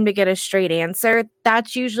can't seem to get a straight answer,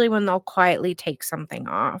 that's usually when they'll quietly take something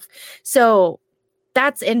off. So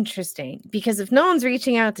that's interesting, because if no one's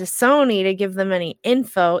reaching out to Sony to give them any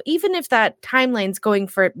info, even if that timeline's going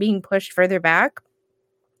for it being pushed further back,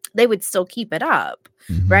 they would still keep it up,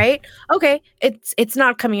 right? Okay, it's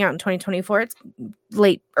not coming out in 2024. It's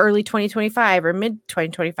early 2025 or mid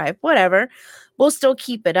 2025, whatever. We'll still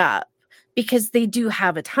keep it up because they do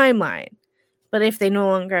have a timeline. But if they no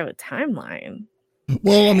longer have a timeline,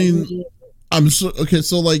 well, I mean,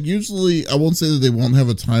 so like usually I won't say that they won't have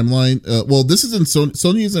a timeline. Well, this isn't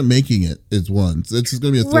Sony isn't making it. It's one. This is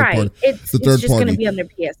going to be a third party. It's just going to be on their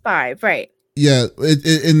PS5, right? Yeah,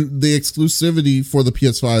 in the exclusivity for the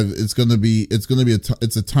PS5,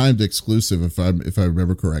 it's a timed exclusive if I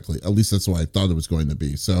remember correctly. At least that's what I thought it was going to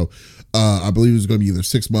be. So, I believe it was going to be either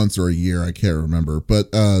 6 months or a year. I can't remember.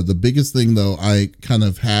 But the biggest thing though I kind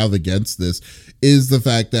of have against this is the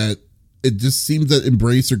fact that it just seems that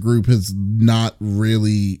Embracer Group has not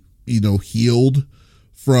really healed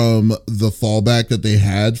from the fallback that they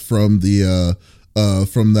had from the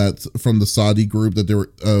Saudi group that they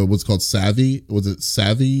were what's called Savvy. Was it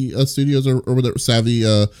Savvy Studios or whatever? Savvy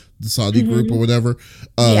the Saudi group or whatever.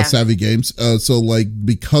 Savvy Games. So like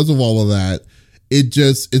because of all of that, it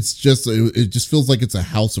just feels like it's a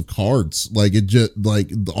house of cards. Like it just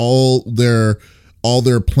like all their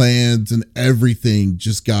plans and everything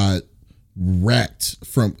just got wrecked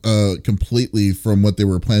from completely from what they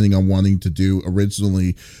were planning on wanting to do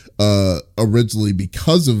originally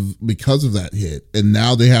because of that hit, and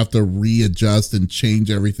now they have to readjust and change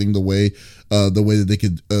everything the way that they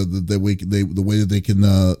could the way that they can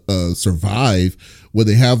survive when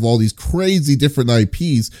they have all these crazy different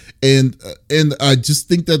IPs, and I just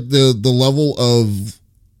think that the level of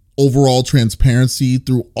overall transparency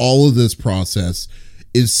through all of this process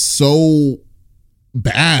is so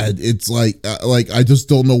bad. It's like I just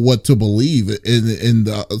don't know what to believe, and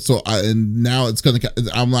now it's gonna.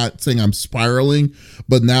 I'm not saying I'm spiraling,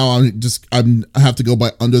 but now I have to go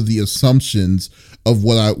by under the assumptions of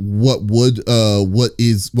what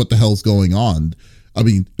the hell's going on. I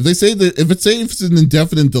mean, if they say that if it's an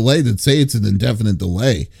indefinite delay, then say it's an indefinite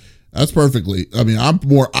delay. That's perfectly. I mean, I'm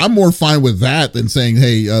more fine with that than saying,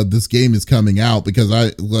 hey, this game is coming out, because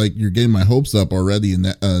you're getting my hopes up already, and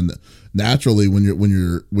naturally when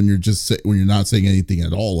you're not saying anything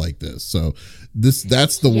at all like this. So that's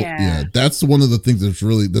one of the things that's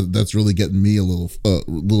really getting me a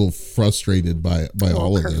little frustrated by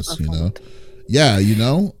all of this, you know. Yeah, you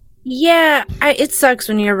know. Yeah, it sucks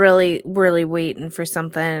when you're really, really waiting for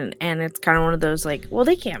something, and it's kind of one of those like, well,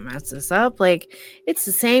 they can't mess this up. Like, it's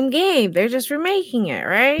the same game; they're just remaking it,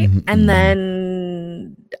 right? Mm-hmm. And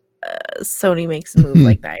then Sony makes a move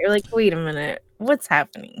like that. You're like, wait a minute, what's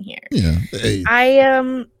happening here? Yeah, hey.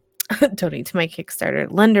 I donate to my Kickstarter,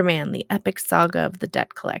 Lenderman: The Epic Saga of the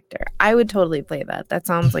Debt Collector. I would totally play that. That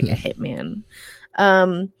sounds like a Hitman.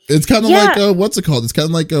 It's kind of like what's it called? It's kind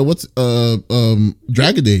of like Dragon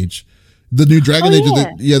Age, the new Dragon Age.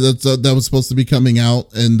 That was supposed to be coming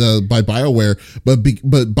out and by BioWare, but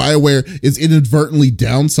BioWare is inadvertently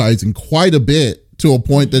downsizing quite a bit to a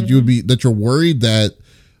point that you're worried that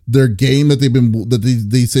their game that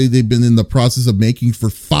they say they've been in the process of making for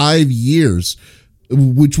 5 years,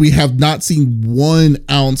 which we have not seen 1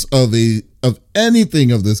 ounce of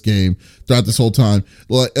anything of this game throughout this whole time,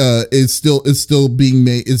 is still being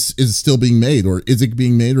made, or is it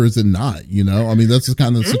being made, or is it not? You know, I mean, that's the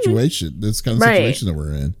kind of situation. This kind of situation that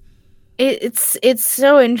we're in. It's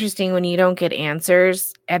so interesting when you don't get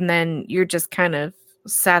answers, and then you're just kind of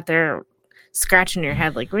sat there scratching your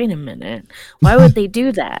head like, wait a minute, why would they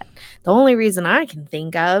do that? The only reason I can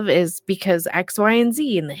think of is because X, Y, and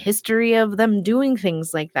Z, and the history of them doing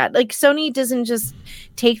things like that. Like, Sony doesn't just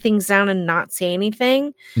take things down and not say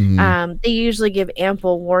anything. Mm-hmm. They usually give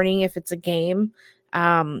ample warning if it's a game,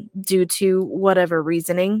 due to whatever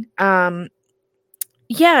reasoning. Yeah,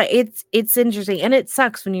 it's interesting, and it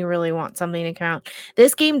sucks when you really want something to come out.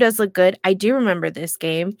 This game does look good. I do remember this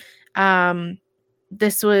game.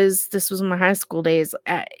 This was my high school days.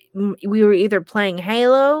 We were either playing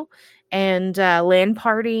Halo and LAN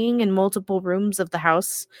partying in multiple rooms of the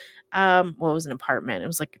house. It was an apartment. It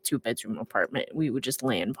was like a 2-bedroom apartment. We would just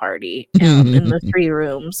LAN party in the 3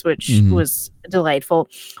 rooms, which was delightful.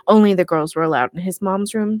 Only the girls were allowed in his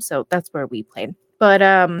mom's room, so that's where we played. But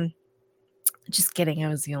just kidding, I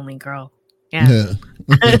was the only girl. Yeah.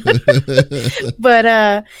 But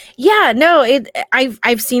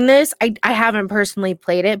I've seen this. I haven't personally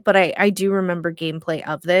played it, but I do remember gameplay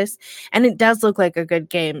of this, and it does look like a good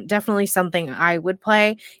game. Definitely something I would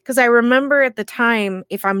play, because I remember at the time,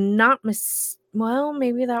 if I'm not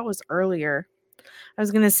maybe that was earlier. I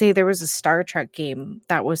was gonna say there was a Star Trek game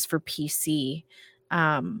that was for PC.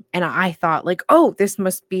 And I thought, like, oh, this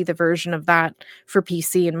must be the version of that for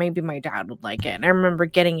PC, and maybe my dad would like it. And I remember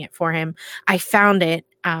getting it for him. I found it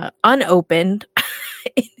unopened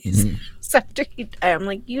in his house after he died. I'm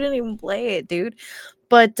like, you didn't even play it, dude.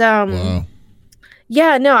 But wow.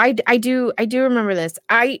 Yeah, no, I do remember this.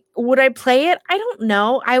 Would I play it? I don't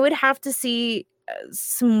know. I would have to see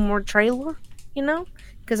some more trailer, you know,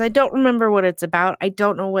 because I don't remember what it's about. I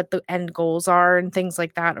don't know what the end goals are and things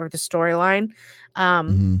like that, or the storyline.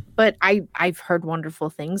 But I've heard wonderful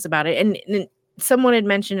things about it. And someone had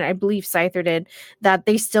mentioned, I believe Scyther did, that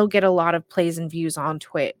they still get a lot of plays and views on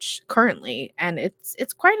Twitch currently, and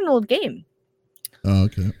it's quite an old game. Oh,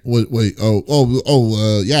 okay. Wait.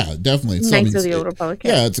 Yeah, definitely. Knights of the Old Republic.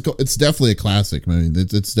 Yeah, it's definitely a classic. I mean,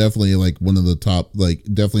 it's definitely like one of the top, like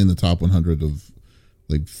definitely in the top 100 of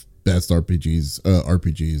like best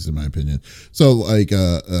RPGs in my opinion. So like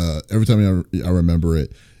every time I remember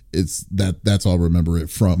it, that's all I remember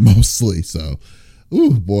it from mostly. So,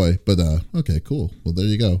 ooh boy, but okay, cool. Well, there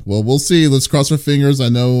you go. Well, we'll see. Let's cross our fingers. I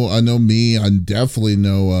know me. I definitely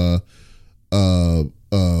know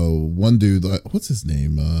one dude. What's his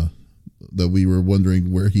name? That we were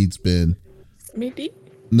wondering where he's been. Smitty?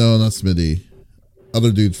 No, not Smitty.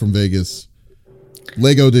 Other dude from Vegas.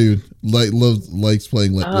 Lego dude. Likes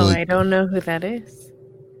playing Oh, I don't know who that is.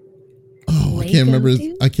 Oh, Lego I can't remember.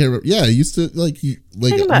 dude? I can't remember. Yeah, I used to like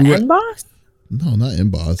Talking about N-Boss? No, not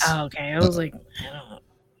Emboss. Oh, okay. I was like, I don't know.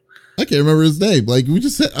 I can't remember his name. Like we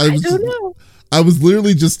just said, I don't know. I was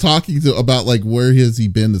literally just talking about like where has he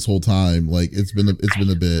been this whole time? Like it's been a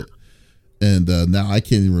bit, and now I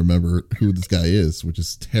can't even remember who this guy is, which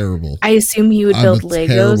is terrible. I assume he would build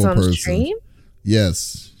Legos on stream.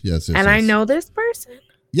 Yes. And I know this person.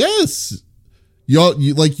 Yes, you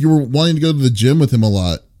were wanting to go to the gym with him a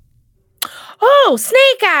lot. Oh,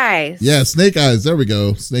 Snake Eyes. Yeah, Snake Eyes. There we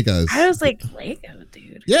go. Snake Eyes. I was like, Lego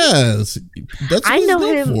dude. Yes, that's what I know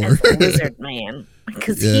him for. as a lizard man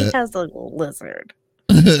because he has a little lizard.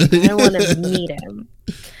 I want to meet him.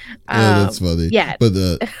 That's funny. Yeah, but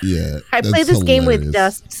yeah, I play this game with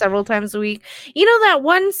Dust several times a week. You know that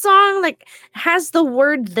one song like has the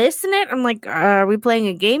word "this" in it? I'm like, are we playing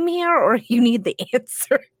a game here, or you need the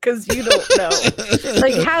answer because you don't know?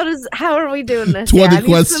 Like, how are we doing this? 20 I need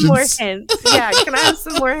questions. some more hints. Yeah, can I have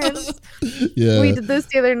some more hints? Yeah, we did this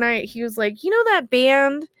the other night. He was like, you know that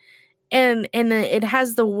band, and it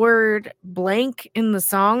has the word blank in the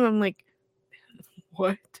song. I'm like,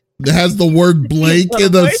 what? It has the word blank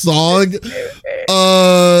in the song.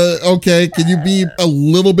 Okay. Can you be a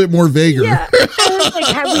little bit more vaguer? Yeah. I was like,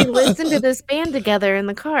 have we listened to this band together in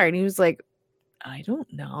the car? And he was like, I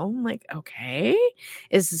don't know. I'm like, okay.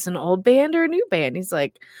 Is this an old band or a new band? He's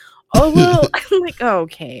like, oh well. I'm like, oh,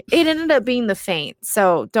 okay. It ended up being The Faint.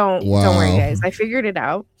 So don't worry, guys. I figured it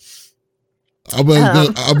out. I'm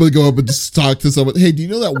gonna go up and just talk to someone. Hey, do you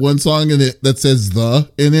know that one song in it that says "the"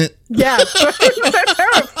 in it? Yeah.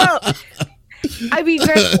 I mean,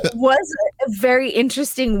 that was a very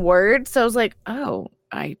interesting word. So I was like, oh,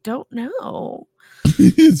 I don't know.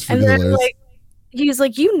 It's and then he's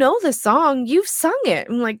like, you know the song, you've sung it.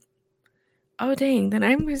 I'm like, oh dang, then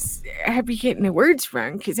I'd be getting the words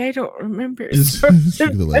wrong because I don't remember. It's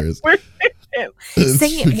hilarious.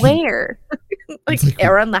 Sing it where? like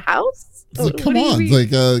around the house? It's like, come on,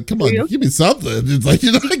 come on, give me something. It's like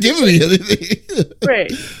you're not giving me anything.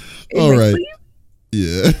 Right. All right.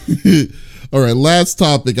 Yeah. All right. Last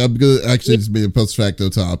topic. I'm gonna actually just be a post facto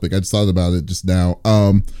topic. I just thought about it just now.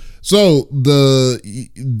 So do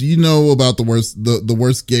you know about the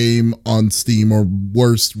worst game on Steam or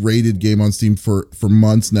worst rated game on Steam for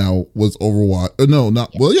months now was Overwatch? No,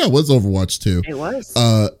 not well. Yeah, it was Overwatch 2. It was.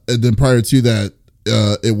 And then prior to that,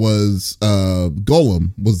 it was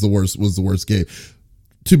Golem was the worst game.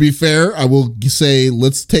 To be fair, I will say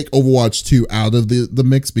let's take Overwatch 2 out of the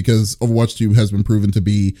mix because Overwatch 2 has been proven to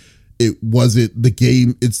be the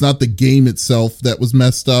game. It's not the game itself that was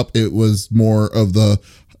messed up. It was more of the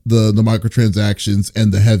microtransactions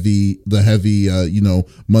and the heavy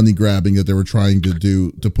money grabbing that they were trying to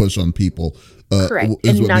do to push on people. Correct,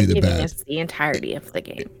 and not giving us the entirety of the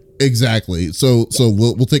game. Exactly. So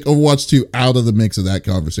we'll take Overwatch 2 out of the mix of that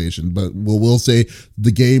conversation, but we'll say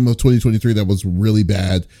the game of 2023 that was really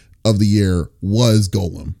bad of the year was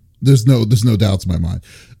Golem. There's no doubts in my mind.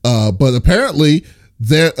 But apparently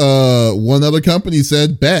there one other company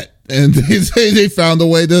said bet, and they found a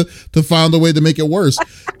way to make it worse.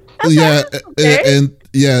 Yeah, okay.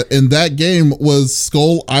 and that game was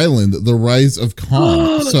Skull Island: The Rise of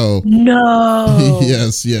Kong. So no,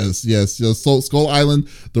 yes. So Skull Island: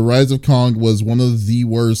 The Rise of Kong was one of the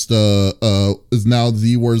worst. Is now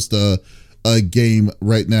the worst game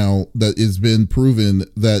right now that has been proven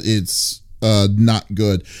that it's not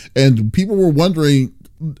good, and people were wondering.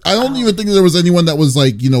 I don't even think there was anyone that was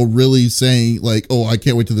like, really saying like, oh, I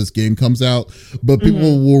can't wait till this game comes out. But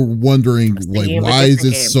people were wondering like, why is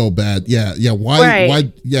this so bad? Yeah. Why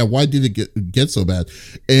did it get so bad?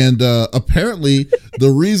 And apparently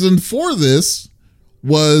the reason for this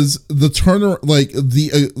was the turner,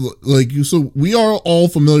 so we are all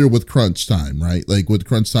familiar with crunch time, right? Like with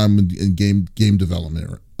crunch time in game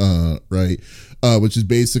development, right? Which is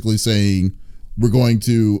basically saying, we're going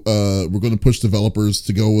to push developers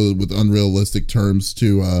to go with unrealistic terms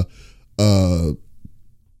to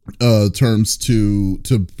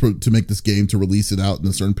make this game, to release it out in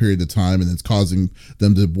a certain period of time, and it's causing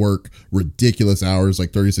them to work ridiculous hours,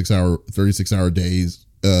 like 36 hour days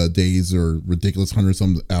or ridiculous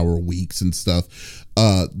 100-some hour weeks and stuff.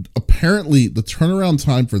 Apparently the turnaround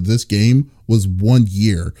time for this game was 1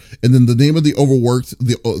 year, and then the name of the overworked,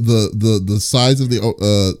 the size of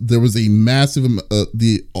there was a massive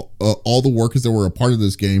all the workers that were a part of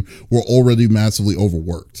this game were already massively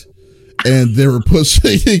overworked. and they were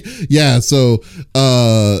pushing. Yeah, so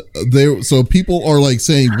so people are like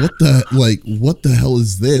saying, what the hell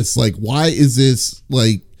is this? Like, why is this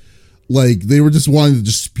like they were just wanting to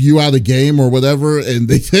just spew out a game or whatever, and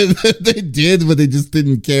they did, but they just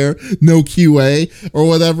didn't care. No QA or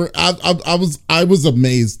whatever. I was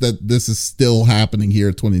amazed that this is still happening here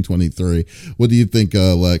in 2023. What do you think,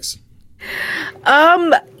 Lex?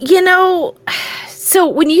 So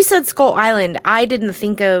when you said Skull Island, I didn't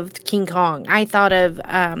think of King Kong. I thought of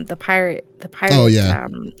the pirate Oh yeah,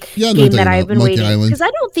 game that I've been waiting, because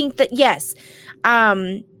I don't think that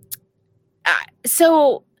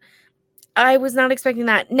so I was not expecting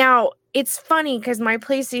that. Now, it's funny because my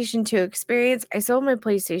PlayStation 2 experience, I sold my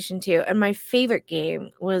PlayStation 2, and my favorite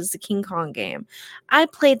game was the King Kong game. I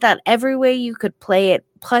played that every way you could play it,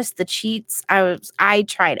 plus the cheats. I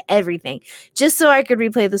tried everything just so I could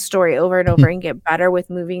replay the story over and over and get better with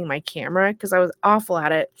moving my camera, because I was awful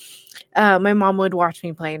at it. My mom would watch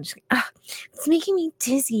me play and she's like, it's making me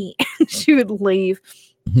dizzy. She would leave.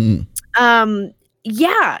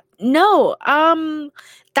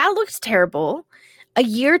 That looks terrible. A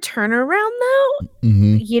year turnaround, though.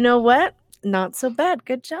 You know what? Not so bad.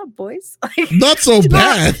 Good job, boys. Not so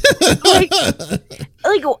bad.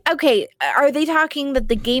 Okay, are they talking that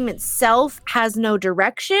the game itself has no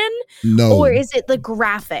direction? No. Or is it the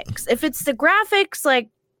graphics? If it's the graphics,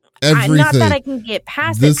 everything. Not that I can get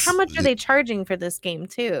past it. How much are they charging for this game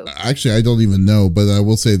too? Actually, I don't even know, but I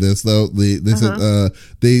will say this though: they said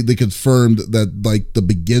they confirmed that the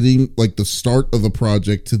beginning, the start of the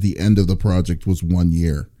project to the end of the project was 1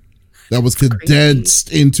 year. That was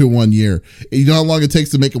condensed into 1 year. You know how long it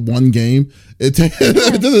takes to make one game? It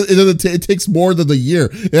takes more than a year.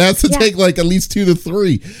 It has to take at least 2 to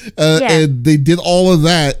 3. And they did all of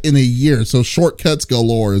that in a year. So shortcuts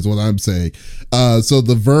galore is what I'm saying. So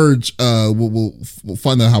The Verge, we'll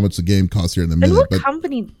find out how much the game costs here in a minute. And what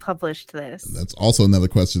company published this? That's also another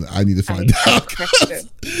question that I need to find out.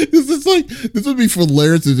 This would be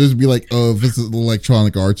hilarious to just be oh, if this is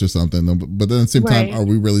Electronic Arts or something. But then at the same time, are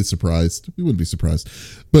we really surprised? We wouldn't be surprised.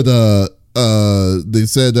 But they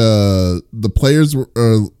said the players were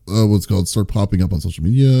start popping up on social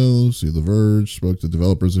media. Let's see, The Verge spoke to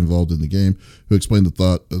developers involved in the game who explained the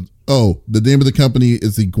thought of, the name of the company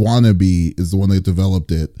is Iguanabee, is the one that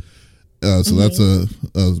developed it. So that's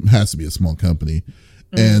has to be a small company.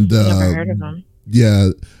 And never heard of them. Yeah,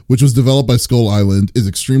 which was developed by Skull Island, is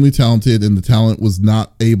extremely talented, and the talent was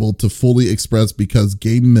not able to fully express because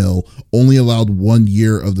Game Mill only allowed 1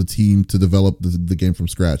 year of the team to develop the game from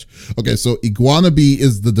scratch. Okay, so Iguanabee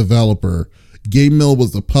is the developer. Game Mill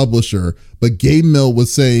was the publisher, but Game Mill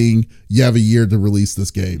was saying, you have a year to release this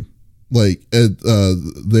game. They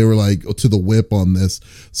were to the whip on this.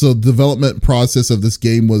 So development process of this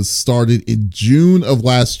game was started in June of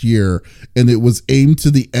last year, and it was aimed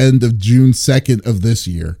to the end of June 2nd of this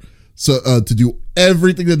year. So to do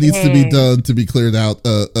everything that needs to be done to be cleared out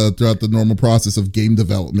throughout the normal process of game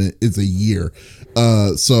development is a year.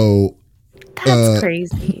 So that's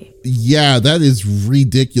crazy. Yeah, that is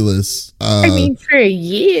ridiculous. I mean, for a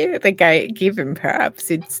year, the guy gave him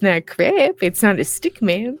props. It's not crap. It's not a stick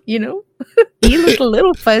man, He looked a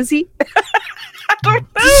little fuzzy. I don't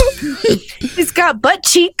know. He's got butt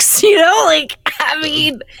cheeks, You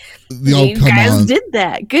guys did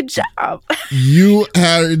that. Good job. You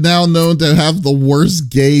are now known to have the worst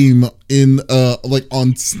game in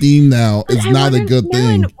on Steam now. It's not a good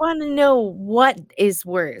thing. I want to know what is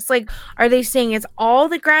worse. Are they saying it's all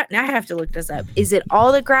the now I have to look this up. Is it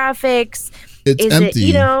all the graphics? It's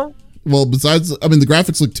empty. Well, besides, the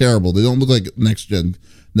graphics look terrible. They don't look like next gen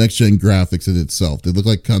graphics in itself. They look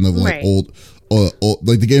like kind of old.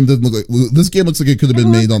 The game doesn't look like this. Game looks like it could have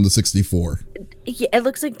been made on the 64. Yeah, it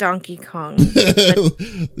looks like Donkey Kong.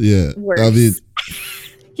 Yeah, worse.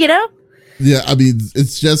 Yeah,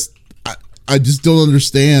 it's just I just don't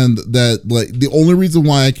understand that. The only reason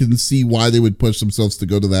why I can see why they would push themselves to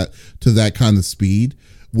go to that kind of speed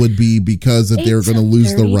would be because that they're going to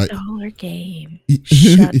lose the right. $30 game.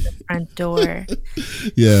 Shut the front door.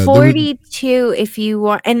 Yeah, 42 if you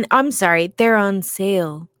want, and I'm sorry, they're on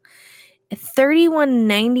sale.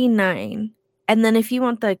 $31.99, and then if you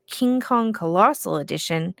want the King Kong Colossal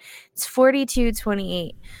Edition, it's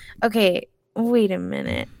 $42.28. Okay, wait a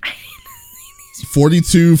minute.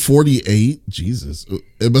 $42.48. Jesus,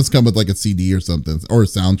 it must come with a CD or something, or a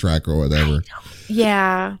soundtrack or whatever.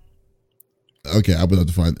 Yeah. Okay, I'm gonna have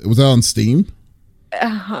to find. Was that on Steam?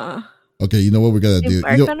 Okay, you know what we gotta do?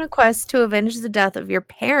 Embark on a quest to avenge the death of your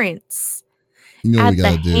parents at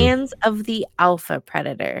the hands of the Alpha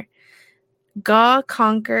Predator.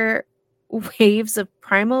 Conquer waves of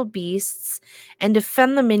primal beasts and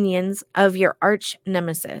defend the minions of your arch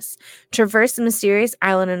nemesis. Traverse the mysterious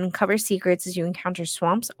island and uncover secrets as you encounter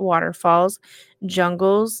swamps, waterfalls,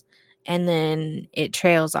 jungles, and then it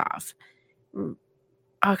trails off.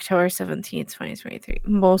 October 17th, 2023.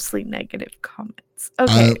 Mostly negative comments.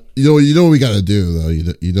 Okay. You know what we got to do, though?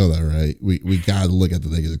 You know that, right? We got to look at the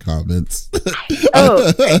negative comments.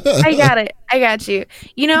 Oh, I got it. I got you.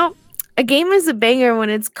 You know, a game is a banger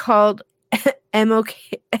when it's called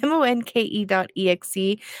monke.exe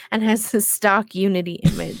and has a stock Unity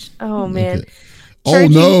image. Oh, man. Okay. Oh,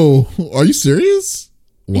 no. Are you serious?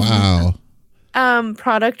 Wow.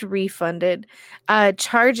 Product refunded.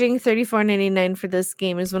 Charging $34.99 for this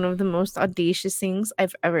game is one of the most audacious things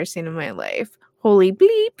I've ever seen in my life. Holy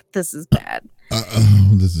bleep, this is bad.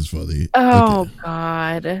 This is funny. Oh, okay.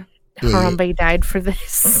 God. Harambe died for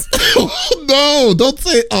this. No,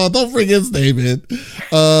 don't bring his name in.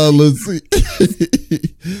 Let's see.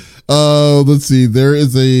 Let's see. There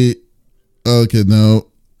is a. Okay, no.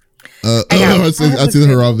 I see the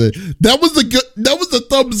Harambe. That was a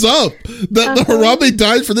thumbs up. The Harambe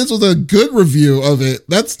died for this was a good review of it.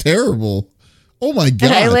 That's terrible. Oh my God.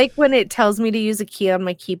 And I like when it tells me to use a key on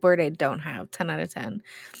my keyboard I don't have. 10 out of 10.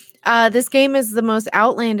 This game is the most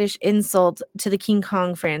outlandish insult to the King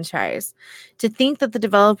Kong franchise. To think that the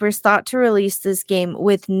developers thought to release this game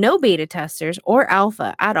with no beta testers or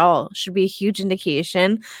alpha at all should be a huge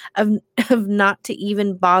indication of not to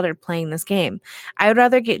even bother playing this game. I would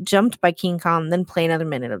rather get jumped by King Kong than play another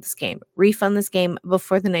minute of this game. Refund this game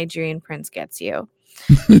before the Nigerian prince gets you.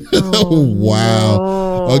 Oh, wow.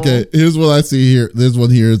 No. Okay, here's what I see here. There's one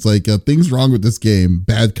here. It's like things wrong with this game.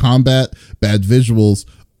 Bad combat, bad visuals.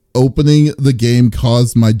 Opening the game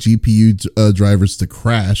caused my GPU drivers to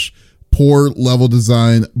crash. Poor level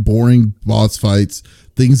design, boring boss fights.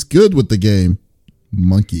 Things good with the game.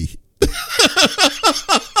 Monkey.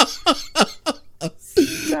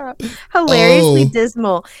 Stop. Hilariously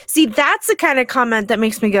dismal. See, that's the kind of comment that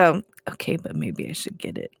makes me go, okay, but maybe I should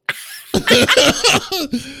get it.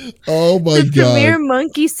 Oh my God. The premier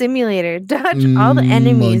monkey simulator. Dodge all the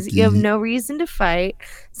enemies you have no reason to fight.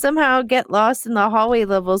 Somehow get lost in the hallway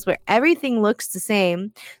levels where everything looks the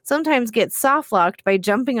same. Sometimes get soft locked by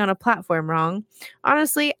jumping on a platform wrong.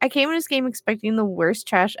 Honestly, I came in this game expecting the worst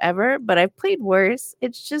trash ever, but I've played worse.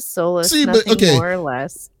 It's just soulless, nothing more or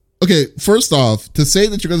less. Okay, first off, to say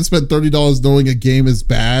that you're going to spend $30 knowing a game is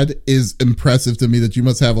bad is impressive to me. That you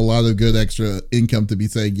must have a lot of good extra income to be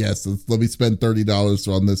saying, yes, let me spend $30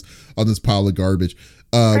 on this pile of garbage.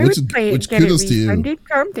 Which kudos to you.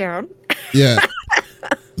 Calm down. Yeah.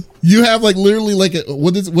 You have like literally like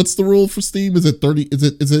what's the rule for Steam? Is it 30?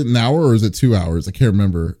 Is it an hour or is it 2 hours? I can't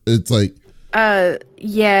remember. It's like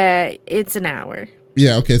yeah, it's an hour.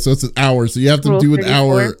 Yeah, okay, so it's an hour. So you have to rule do an 34.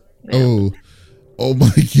 Hour. Yeah. Oh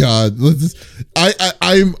my God!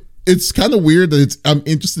 I'm. It's kind of weird that I'm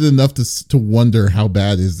interested enough to wonder how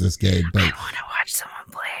bad is this game. But I want to watch someone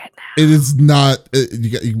play it now. It is not.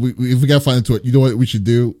 If we gotta find into it, you know what we should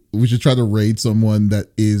do? We should try to raid someone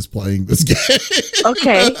that is playing this game.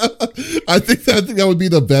 Okay. I think that would be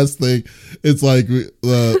the best thing. It's like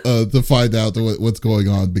to find out what's going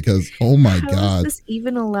on because oh my God, how is this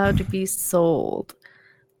even allowed to be sold?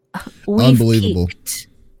 Unbelievable.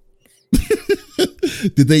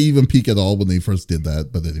 Did they even peak at all when they first did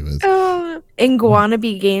that? But anyways.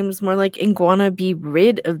 Iguana-Bee games, more like Iguana-Bee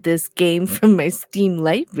rid of this game from my Steam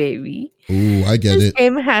Lite, baby. Ooh, I get it. This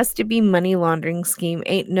game has to be money laundering scheme.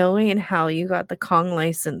 Ain't no way in hell you got the Kong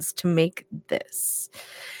license to make this.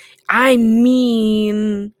 I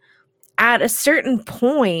mean, at a certain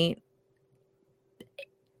point,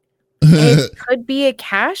 it could be a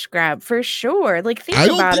cash grab for sure. Like, think about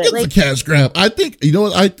it. I don't think it's a cash grab. I think, you know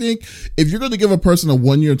what? I think if you're going to give a person a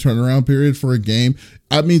 1 year turnaround period for a game,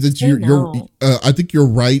 I mean that I think your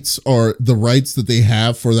rights are the rights that they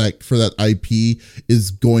have for that IP is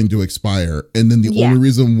going to expire, and then the only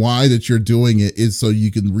reason why that you're doing it is so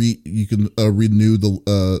you can renew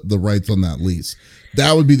the rights on that lease.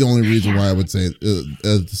 That would be the only reason why I would say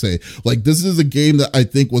like this is a game that I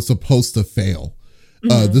think was supposed to fail.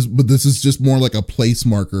 This is just more like a place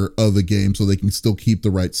marker of the game, so they can still keep the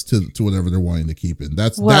rights to whatever they're wanting to keep in.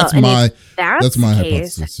 That's my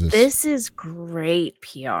hypothesis. This is great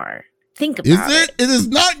PR. Think about it. It is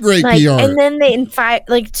not great PR. And then they in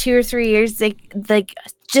 2 or 3 years, they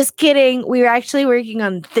just kidding. We were actually working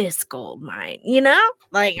on this gold mine. You know,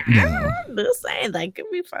 I don't know, just saying that could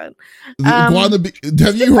be fun. Have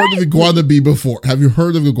you heard of Iguana-Bee before? Have you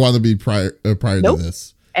heard of Iguana-Bee prior to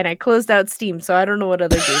this? And I closed out Steam, so I don't know what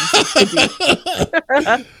other games could do.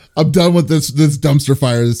 I'm done with this dumpster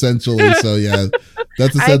fire essentially. So yeah,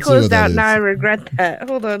 that's essentially I closed what that out. is. Now I regret that.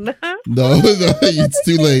 Hold on. No, it's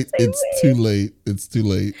too late. It's too late. It's too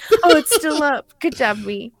late. Oh, it's still up. Good job,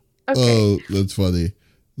 me. Okay. Oh, that's funny.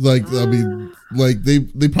 Like, I mean, like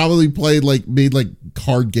they probably made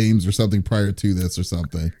card games or something prior to this or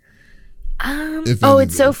something.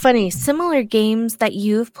 It's so funny. Similar games that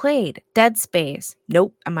you've played. Dead Space.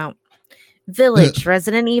 Nope, I'm out. Village,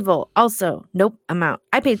 Resident Evil. Also, nope, I'm out.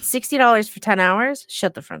 I paid $60 for 10 hours.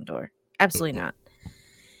 Shut the front door. Absolutely not.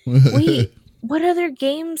 Wait, what other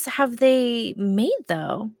games have they made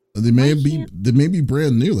though? They may be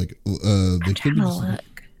brand new. Like they could be look.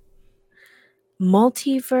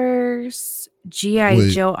 Multiverse, G.I.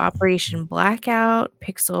 Joe Operation Blackout,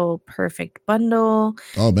 Pixel Perfect Bundle,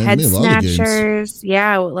 Head Snatchers.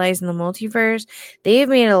 Yeah, What Lies in the Multiverse. They've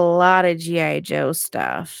made a lot of G.I. Joe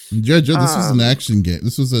stuff. G.I. Joe, this was an action game.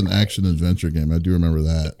 This was an action adventure game. I do remember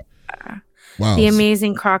that. Wow. The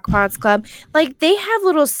Amazing Crockpots Club. Like they have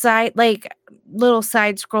little side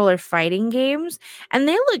scroller fighting games, and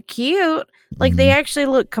they look cute. Like they actually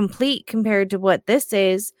look complete compared to what this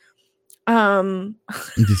is.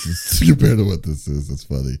 This is compared to what this is. That's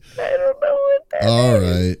funny. I don't know what that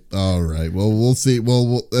is. All right. Well, we'll see.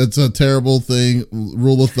 Well, it's a terrible thing.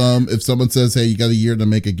 Rule of thumb: if someone says, "Hey, you got a year to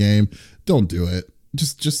make a game," don't do it.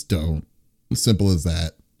 Just don't. Simple as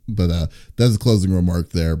that. But that's a closing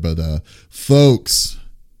remark there. But folks,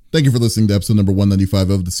 thank you for listening to episode number 195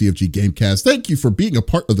 of the CFG Gamecast. Thank you for being a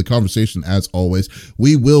part of the conversation as always.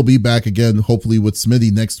 We will be back again, hopefully with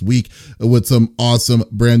Smitty next week with some awesome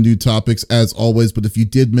brand new topics as always. But if you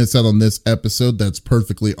did miss out on this episode, that's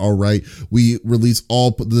perfectly all right. We release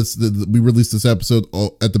this episode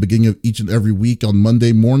at the beginning of each and every week on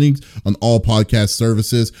Monday mornings on all podcast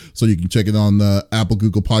services. So you can check it on Apple,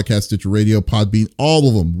 Google Podcast, Stitcher Radio, Podbean, all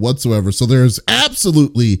of them whatsoever. So there's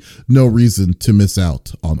absolutely no reason to miss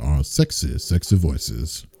out on our sexy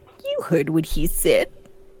voices. You heard what he said.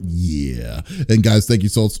 Yeah. And guys, thank you.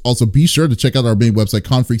 So also be sure to check out our main website,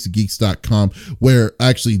 confreaksandgeeks.com, where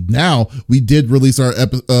actually now we did release our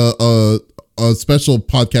a special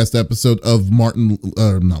podcast episode of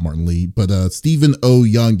Stephen O.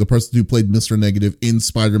 Young, the person who played Mr. Negative in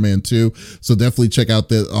Spider-Man 2. So definitely check out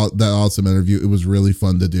that awesome interview. It was really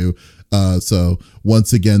fun to do. So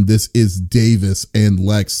once again, this is Davis and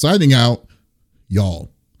Lex signing out.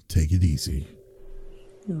 Y'all, take it easy.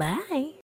 Bye.